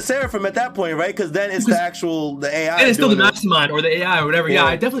 not just the Seraphim at that point, right? Because then it's the AI. And it's still the mastermind or the AI or whatever. Yeah,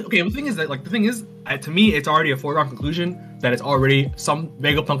 I definitely. Okay, the thing is that to me, it's already a foregone conclusion that it's already some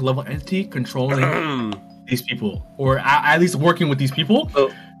Vegapunk level entity controlling these people, or at least working with these people.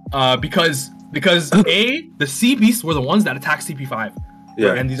 Because the Sea Beasts were the ones that attacked CP5.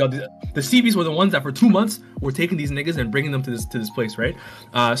 Yeah, and the Sea Beasts were the ones that for 2 months were taking these niggas and bringing them to this place, right?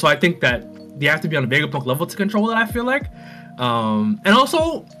 So I think that they have to be on a Vegapunk level to control it. I feel like, and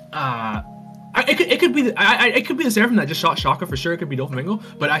also, it could be the Seraphim that just shot Shaka for sure. It could be Doflamingo,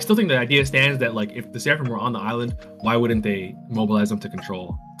 but I still think the idea stands that like if the Seraphim were on the island, why wouldn't they mobilize them to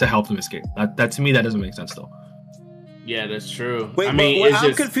help them escape? That to me that doesn't make sense though. Yeah, that's true. Wait,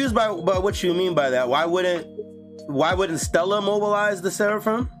 I'm confused by what you mean by that. Why wouldn't Stella mobilize the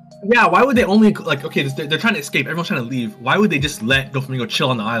Seraphim? Yeah, why would they only they're trying to escape, everyone's trying to leave. Why would they just let Doflamingo chill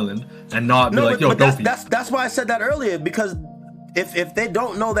on the island and not be that's why I said that earlier, because if they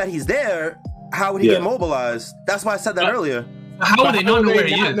don't know that he's there, how would he get mobilized? That's why I said that earlier. How would they not know where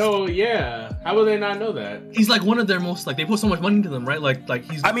he is? How would they not know that? He's like one of their most they put so much money into them, right? He's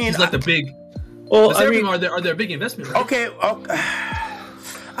like the big are their big investment, right? Okay.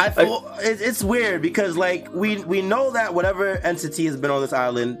 It's weird because we know that whatever entity has been on this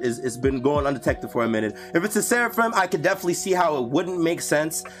island it's been going undetected for a minute. If it's a Seraphim, I could definitely see how it wouldn't make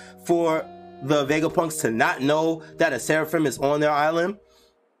sense for the Vegapunks to not know that a Seraphim is on their island.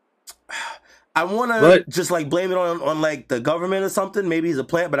 I want to just blame it on the government or something. Maybe he's a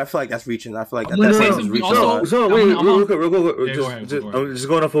plant, but I feel like that's reaching. I feel like that's reaching. I'm just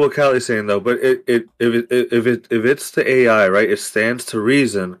going off of what Callie's saying though. But if it's the AI, right? It stands to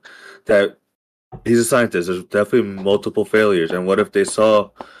reason that he's a scientist. There's definitely multiple failures. And what if they saw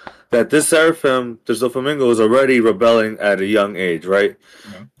that this Seraphim, this Doflamingo, was already rebelling at a young age, right?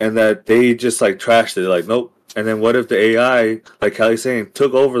 Yeah. And that they just trashed it, nope. And then what if the AI, like Callie's saying,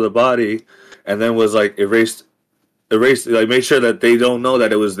 took over the body? And then was erased, made sure that they don't know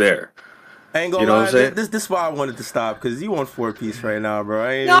that it was there. I ain't gonna lie, this is why I wanted to stop, because you want 4-piece right now, bro.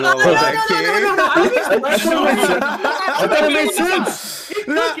 I ain't gonna that kid. I thought it made sense.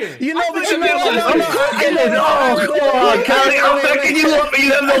 But you know, oh, come on, Callie, I'm backing you up, and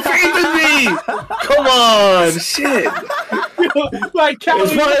you have no faith in me. Come on, shit. Callie,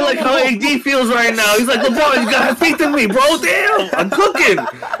 it's probably how AD feels right now. He's like, LeBron, you gotta have faith in me, bro. Damn, I'm cooking.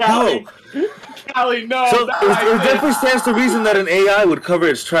 Callie, no. So it definitely stands to reason that an AI would cover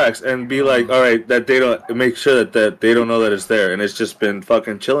its tracks and be like, all right, that they don't make sure that they don't know that it's there, and it's just been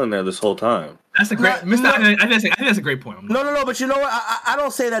fucking chilling there this whole time. That's a great. I think that's a great point. No. But you know what? I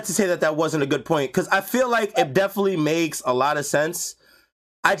don't say that to say that wasn't a good point, because I feel like it definitely makes a lot of sense.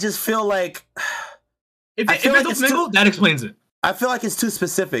 I just feel like if that explains it. I feel like it's too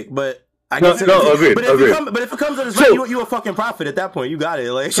specific, but. Agreed. But if it comes to this, you a fucking prophet at that point. You got it.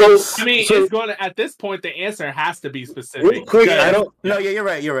 It's going to, at this point, the answer has to be specific. Real quick, you're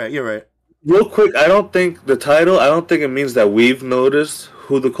right. Real quick, I don't think it means that we've noticed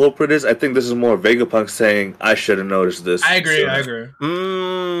who the culprit is. I think this is more Vegapunk saying, I should have noticed this. I agree.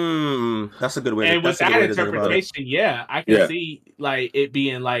 That's a good way. And with that interpretation, I can see it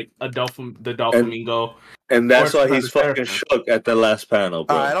being the Doflamingo. And that's why he's fucking shook at the last panel,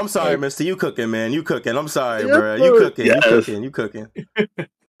 bro. All right, I'm sorry, mister. You cooking, man. You cooking. I'm sorry, bro. You cooking.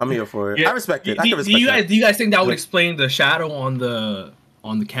 I'm here for it. Yeah. I respect it. Do you guys think that would explain the shadow on the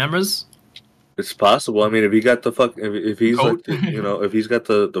cameras? It's possible. I mean, if he got the if he's if he's got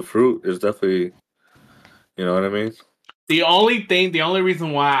the fruit, it's definitely, you know what I mean? The only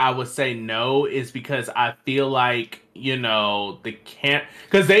reason why I would say no is because I feel like, because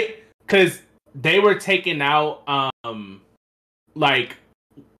they were taking out,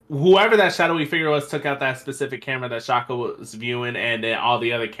 whoever that shadowy figure was took out that specific camera that Shaka was viewing, and then all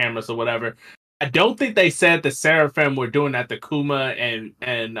the other cameras or whatever. I don't think they said the Seraphim were doing that. The Kuma and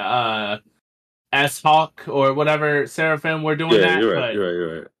S-Hawk or whatever Seraphim were doing that.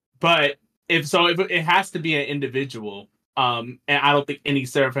 You're right. But if it has to be an individual, and I don't think any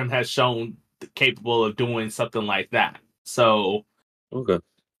Seraphim has shown capable of doing something like that. So okay,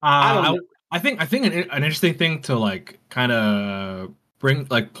 I don't know. I think an interesting thing to kind of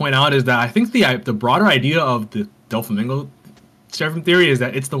point out is that I think the broader idea of the Doflamingo Seraphim theory is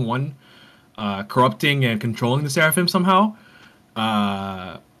that it's the one corrupting and controlling the Seraphim somehow,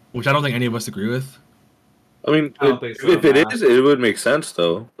 which I don't think any of us agree with. I mean, if it is, it would make sense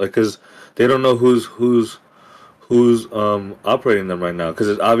though, like, because they don't know who's operating them right now, because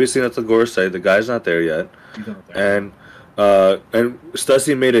it's obviously not the Gore site. The guy's not there yet, and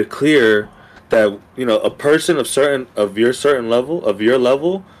Stussy made it clear that a person of your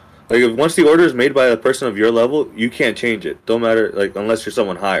level, like if once the order is made by a person of your level, you can't change it. Don't matter, like unless you're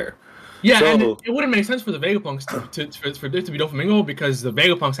someone higher. Yeah, so, and it wouldn't make sense for the Vegapunks for this to be Doflamingo because the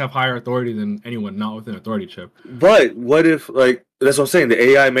Vegapunks have higher authority than anyone not within authority chip. But what if, like, that's what I'm saying, the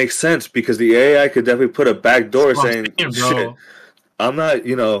AI makes sense because the AI could definitely put a back door saying, shit, I'm not,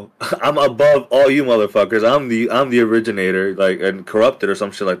 I'm above all you motherfuckers. I'm the originator, like, and corrupted or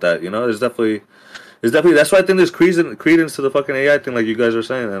some shit like that. There's definitely that's why I think there's credence to the fucking AI thing, like you guys were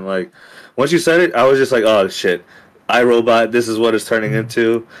saying. And like, once you said it, I was just like, oh shit. iRobot, this is what it's turning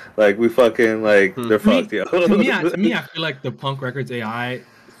into. Like we fucking they're fucked, yo. To me, I feel like the Punk Records AI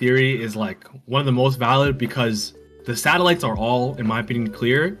theory is like one of the most valid because the satellites are all, in my opinion,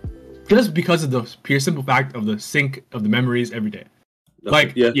 clear, just because of the pure simple fact of the sync of the memories every day.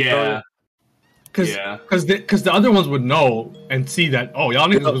 Like because the other ones would know and see that y'all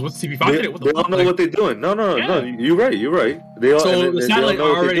niggas was with CP5. They don't know what they're doing. No. You're right. They all, so the satellites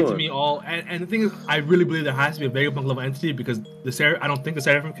are already to me all. And the thing is, I really believe there has to be a Vegapunk level entity because I don't think the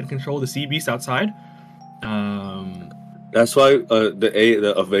Seraphim can control the sea beast outside. That's why a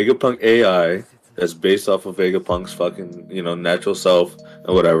Vegapunk AI that's based off of Vegapunk's fucking natural self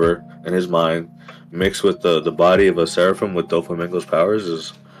and whatever in his mind mixed with the body of a Seraphim with Doflamingo's powers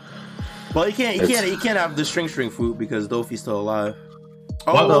is. Well, you can't have the string fruit because Dofi's still alive.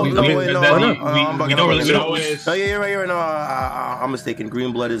 Oh, we don't really know. Oh, yeah, you're right. No, I'm mistaken.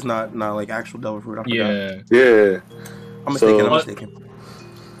 Green blood is not like actual devil fruit. Yeah. I'm mistaken.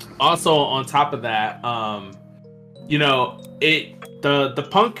 Also, on top of that, the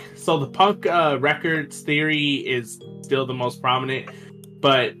punk. So the punk records theory is still the most prominent,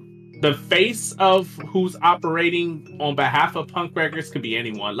 but the face of who's operating on behalf of Punk Records could be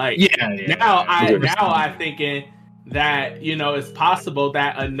anyone. Like I'm thinking that it's possible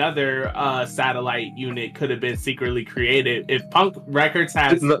that another satellite unit could have been secretly created if Punk Records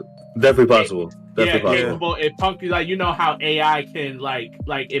has definitely possible. Capable. If Punk, like how AI can like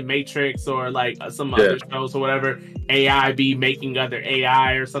in Matrix or like some other shows or whatever, AI be making other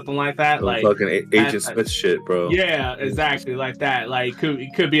AI or something like that. Like fucking Agent Smith shit, bro. Yeah, exactly like that. Like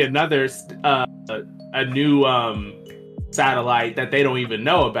it could be another a new satellite that they don't even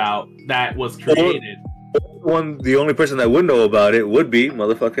know about that was created. The only person that would know about it would be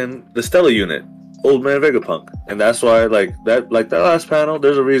motherfucking the Stella unit, Old Man Vegapunk, and that's why that last panel.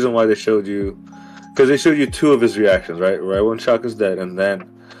 There's a reason why they showed you. Because they showed you two of his reactions, right when Shaka's dead, and then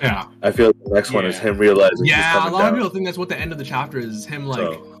I feel like the next one is him realizing. Yeah, a lot of people think that's what the end of the chapter is. Him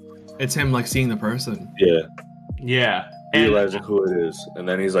it's him like seeing the person. Yeah, realizing who it is, and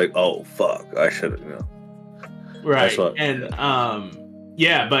then he's like, "Oh fuck, I should have." Right, but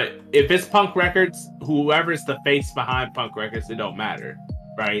if it's Punk Records, whoever's the face behind Punk Records, it don't matter,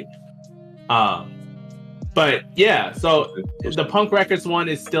 right? But yeah, so the Punk Records one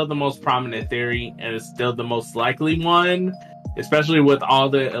is still the most prominent theory, and it's still the most likely one, especially with all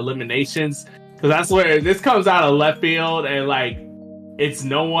the eliminations. Because that's where this comes out of left field, and like it's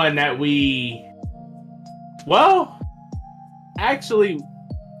no one that we. Well, actually,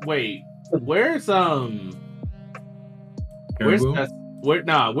 wait, where's Stutzy?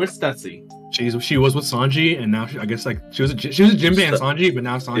 She was with Sanji, and now she was with Jinbei and Sanji, but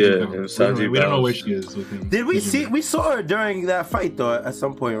now Sanji. We don't know where she is with him. Did we see? We saw her during that fight though at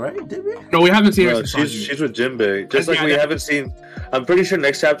some point, right? Did we? No, we haven't seen her. She's with Jinbei. Just like we haven't seen. I'm pretty sure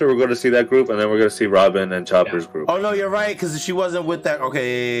next chapter we're going to see that group, and then we're going to see Robin and Chopper's group. Oh no, you're right, because she wasn't with that.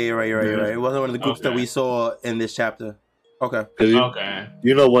 Okay, you're right. It wasn't one of the groups that we saw in this chapter. Okay.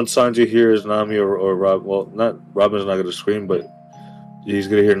 When Sanji hears Nami or Rob, well, not Robin's not going to scream, but. He's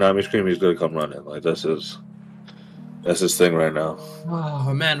gonna hear Nami scream. He's gonna come running. Like that's his thing right now.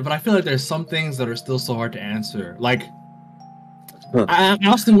 Oh man, but I feel like there's some things that are still so hard to answer. Like, I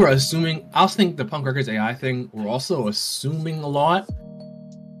also think we're assuming. I also think the Punk Records AI thing. We're also assuming a lot.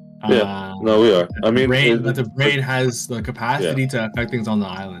 Yeah, no, we are. I mean, the brain has the capacity to affect things on the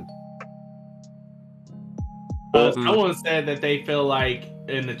island. Someone said that they feel like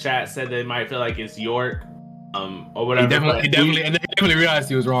in the chat said they might feel like it's York. Or whatever. He definitely realized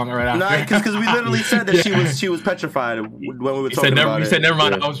he was wrong right after. No, because we literally said that she was petrified when we were talking about it. He said, "Never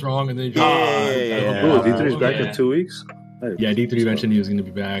mind, I was wrong," and then D3's back in 2 weeks. Yeah, D3 mentioned he was going to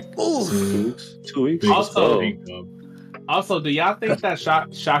be back. 2 weeks. Also, do y'all think that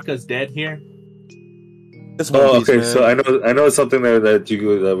Shaka's dead here? Oh, okay. So I know it's something there that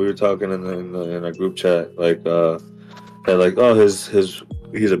we were talking in our group chat,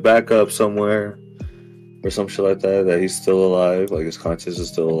 he's a backup somewhere. or some shit like that. That he's still alive, like his conscience is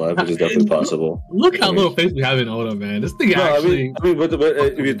still alive, which is definitely possible. Look how little faith we have in Oda, man. This thing actually. But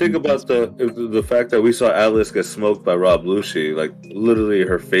if you think about the fact that we saw Atlas get smoked by Rob Lucci, like literally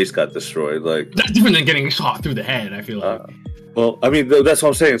her face got destroyed. Like that's different than getting shot through the head. I feel like. Well, I mean, that's what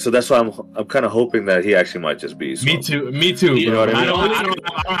I'm saying. So that's why I'm kind of hoping that he actually might just be. Me too. Me too. You know what I mean? I don't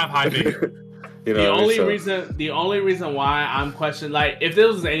have high faith. You know the only reason why I'm questioning, like, if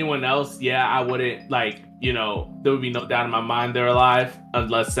this was anyone else, yeah, I wouldn't, like, you know, there would be no doubt in my mind they're alive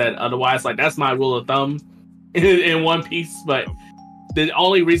unless said otherwise. Like, that's my rule of thumb in One Piece. But the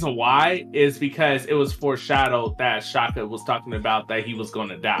only reason why is because it was foreshadowed that Shaka was talking about that he was going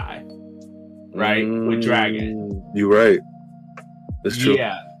to die, right, with Dragon. You're right. That's true.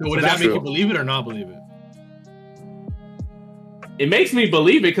 Yeah. So does that make you believe it or not believe it? It makes me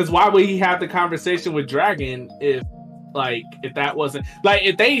believe it, because why would he have the conversation with Dragon if that wasn't, like,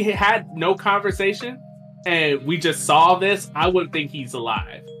 if they had no conversation and we just saw this, I wouldn't think he's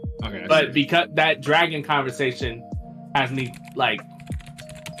alive. Okay. But because that Dragon conversation has me, like,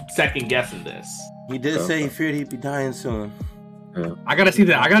 second guessing this. He did say he feared he'd be dying soon. Yeah. I gotta see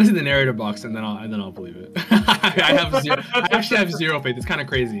the narrative box and then I'll believe it. I actually have zero faith. It's kind of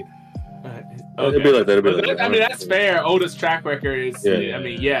crazy. Okay. It'd be like that. I mean, that's fair. Oda's track record is. Yeah. I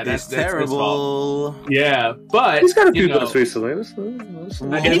mean, yeah, that's terrible. Yeah, but he's got a few deaths recently.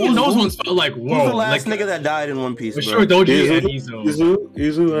 And even those ones felt like, whoa. Who's the last nigga that died in One Piece? For sure, Doji and Izo.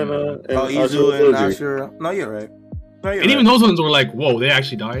 Izu and Ashura. No, you're right. And even those ones were like, whoa, they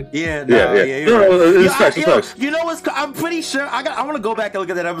actually died. Yeah. It's facts. You know what's? I'm pretty sure. I want to go back and look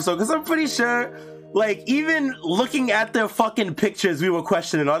at that episode because I'm pretty sure. Like, even looking at their fucking pictures, we were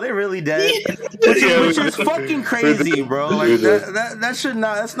questioning, are they really dead? Which is fucking crazy, bro. Like, that should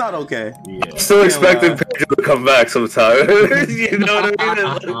not, that's not okay. Yeah. Still expecting Pedro to come back sometime. You know what I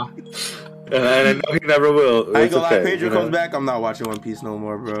mean? And I know he never will. I ain't gonna lie, Pedro comes back, I'm not watching One Piece no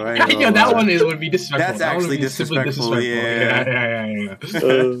more, bro. That one would be disrespectful. That's actually disrespectful. Yeah.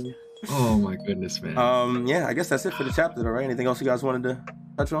 Oh my goodness, man. Yeah, I guess that's it for the chapter, all right? Anything else you guys wanted to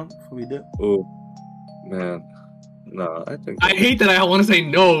touch on before we did? Oh. Man, no, I hate that I want to say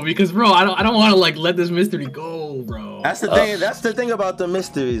no because, bro, I don't want to like let this mystery go, bro. That's the thing. That's the thing about the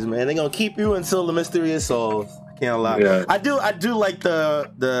mysteries, man. They're gonna keep you until the mystery is solved. I can't lie. Yeah. I do like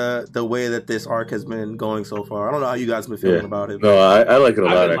the way that this arc has been going so far. I don't know how you guys been feeling about it. No, I like it a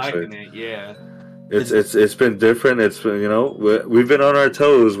lot actually. Yeah. It's been different. It's been, you know, we've been on our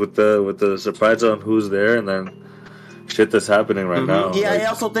toes with the surprise on who's there and then shit that's happening right now. Yeah, like,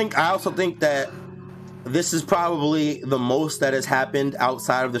 I also think that this is probably the most that has happened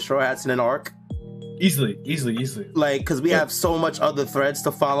outside of the Straw Hats in an arc. Easily. Like, because we have so much other threads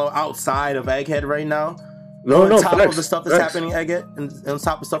to follow outside of Egghead right now. On top of the stuff that's happening in Egghead, and on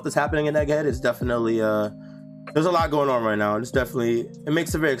top of stuff that's happening in Egghead, it's definitely there's a lot going on right now. It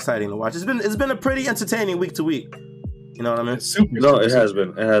makes it very exciting to watch. It's been a pretty entertaining week to week. You know what I mean? It has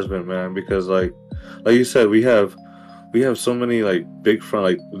been, man. Because like you said, we have so many like big front,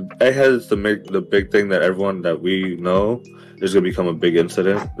 like Egghead is the big thing that everyone that we know is gonna become a big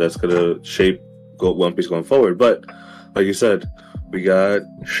incident that's gonna shape One Piece going forward. But like you said, we got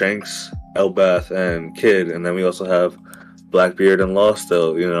Shanks, Elbath, and Kid, and then we also have Blackbeard and Law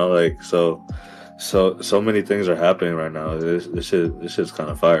still. You know, like so many things are happening right now. This shit's kind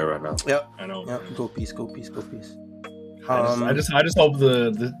of fire right now. Yep, I know. Yep, go peace. I just hope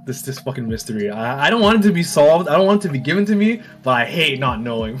this fucking mystery. I don't want it to be solved. I don't want it to be given to me, but I hate not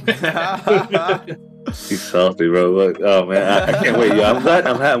knowing. He's salty, bro. Look, oh man, I can't wait. Yeah,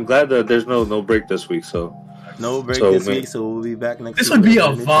 I'm glad that there's no break this week. So no break this week. So we'll be back next. This would be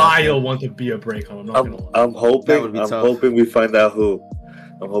a vile one to be a break on. I'm not gonna lie. I'm hoping we find out who.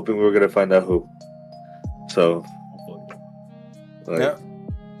 I'm hoping we're gonna find out who. So yeah,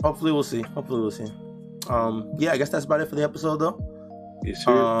 hopefully we'll see. Yeah, I guess that's about it for the episode, though. Yes,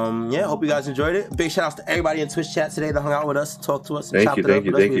 sir. Yeah, hope you guys enjoyed it. Big shout outs to everybody in Twitch chat today that hung out with us, talked to us, and chopped it up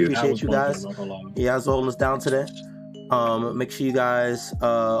with us. We appreciate you guys. Yeah, I was holding us down today. Make sure you guys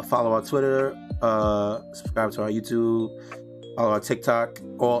follow our Twitter, subscribe to our YouTube, follow our TikTok,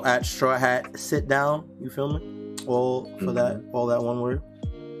 all at StrawHat Sit Down. You feel me? All for that, all that one word.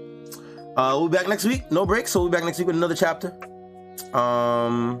 We'll be back next week. No break, so we'll be back next week with another chapter.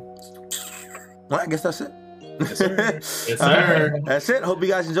 Well, I guess that's it. Yes, sir. Yes, sir. That's it. Hope you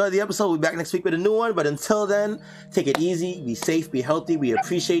guys enjoyed the episode. We'll be back next week with a new one. But until then, take it easy, be safe, be healthy. We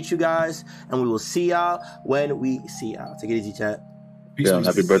appreciate you guys, and we will see y'all when we see y'all. Take it easy, chat. Peace. Yeah,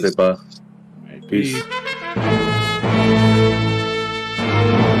 happy birthday, Pa. Peace.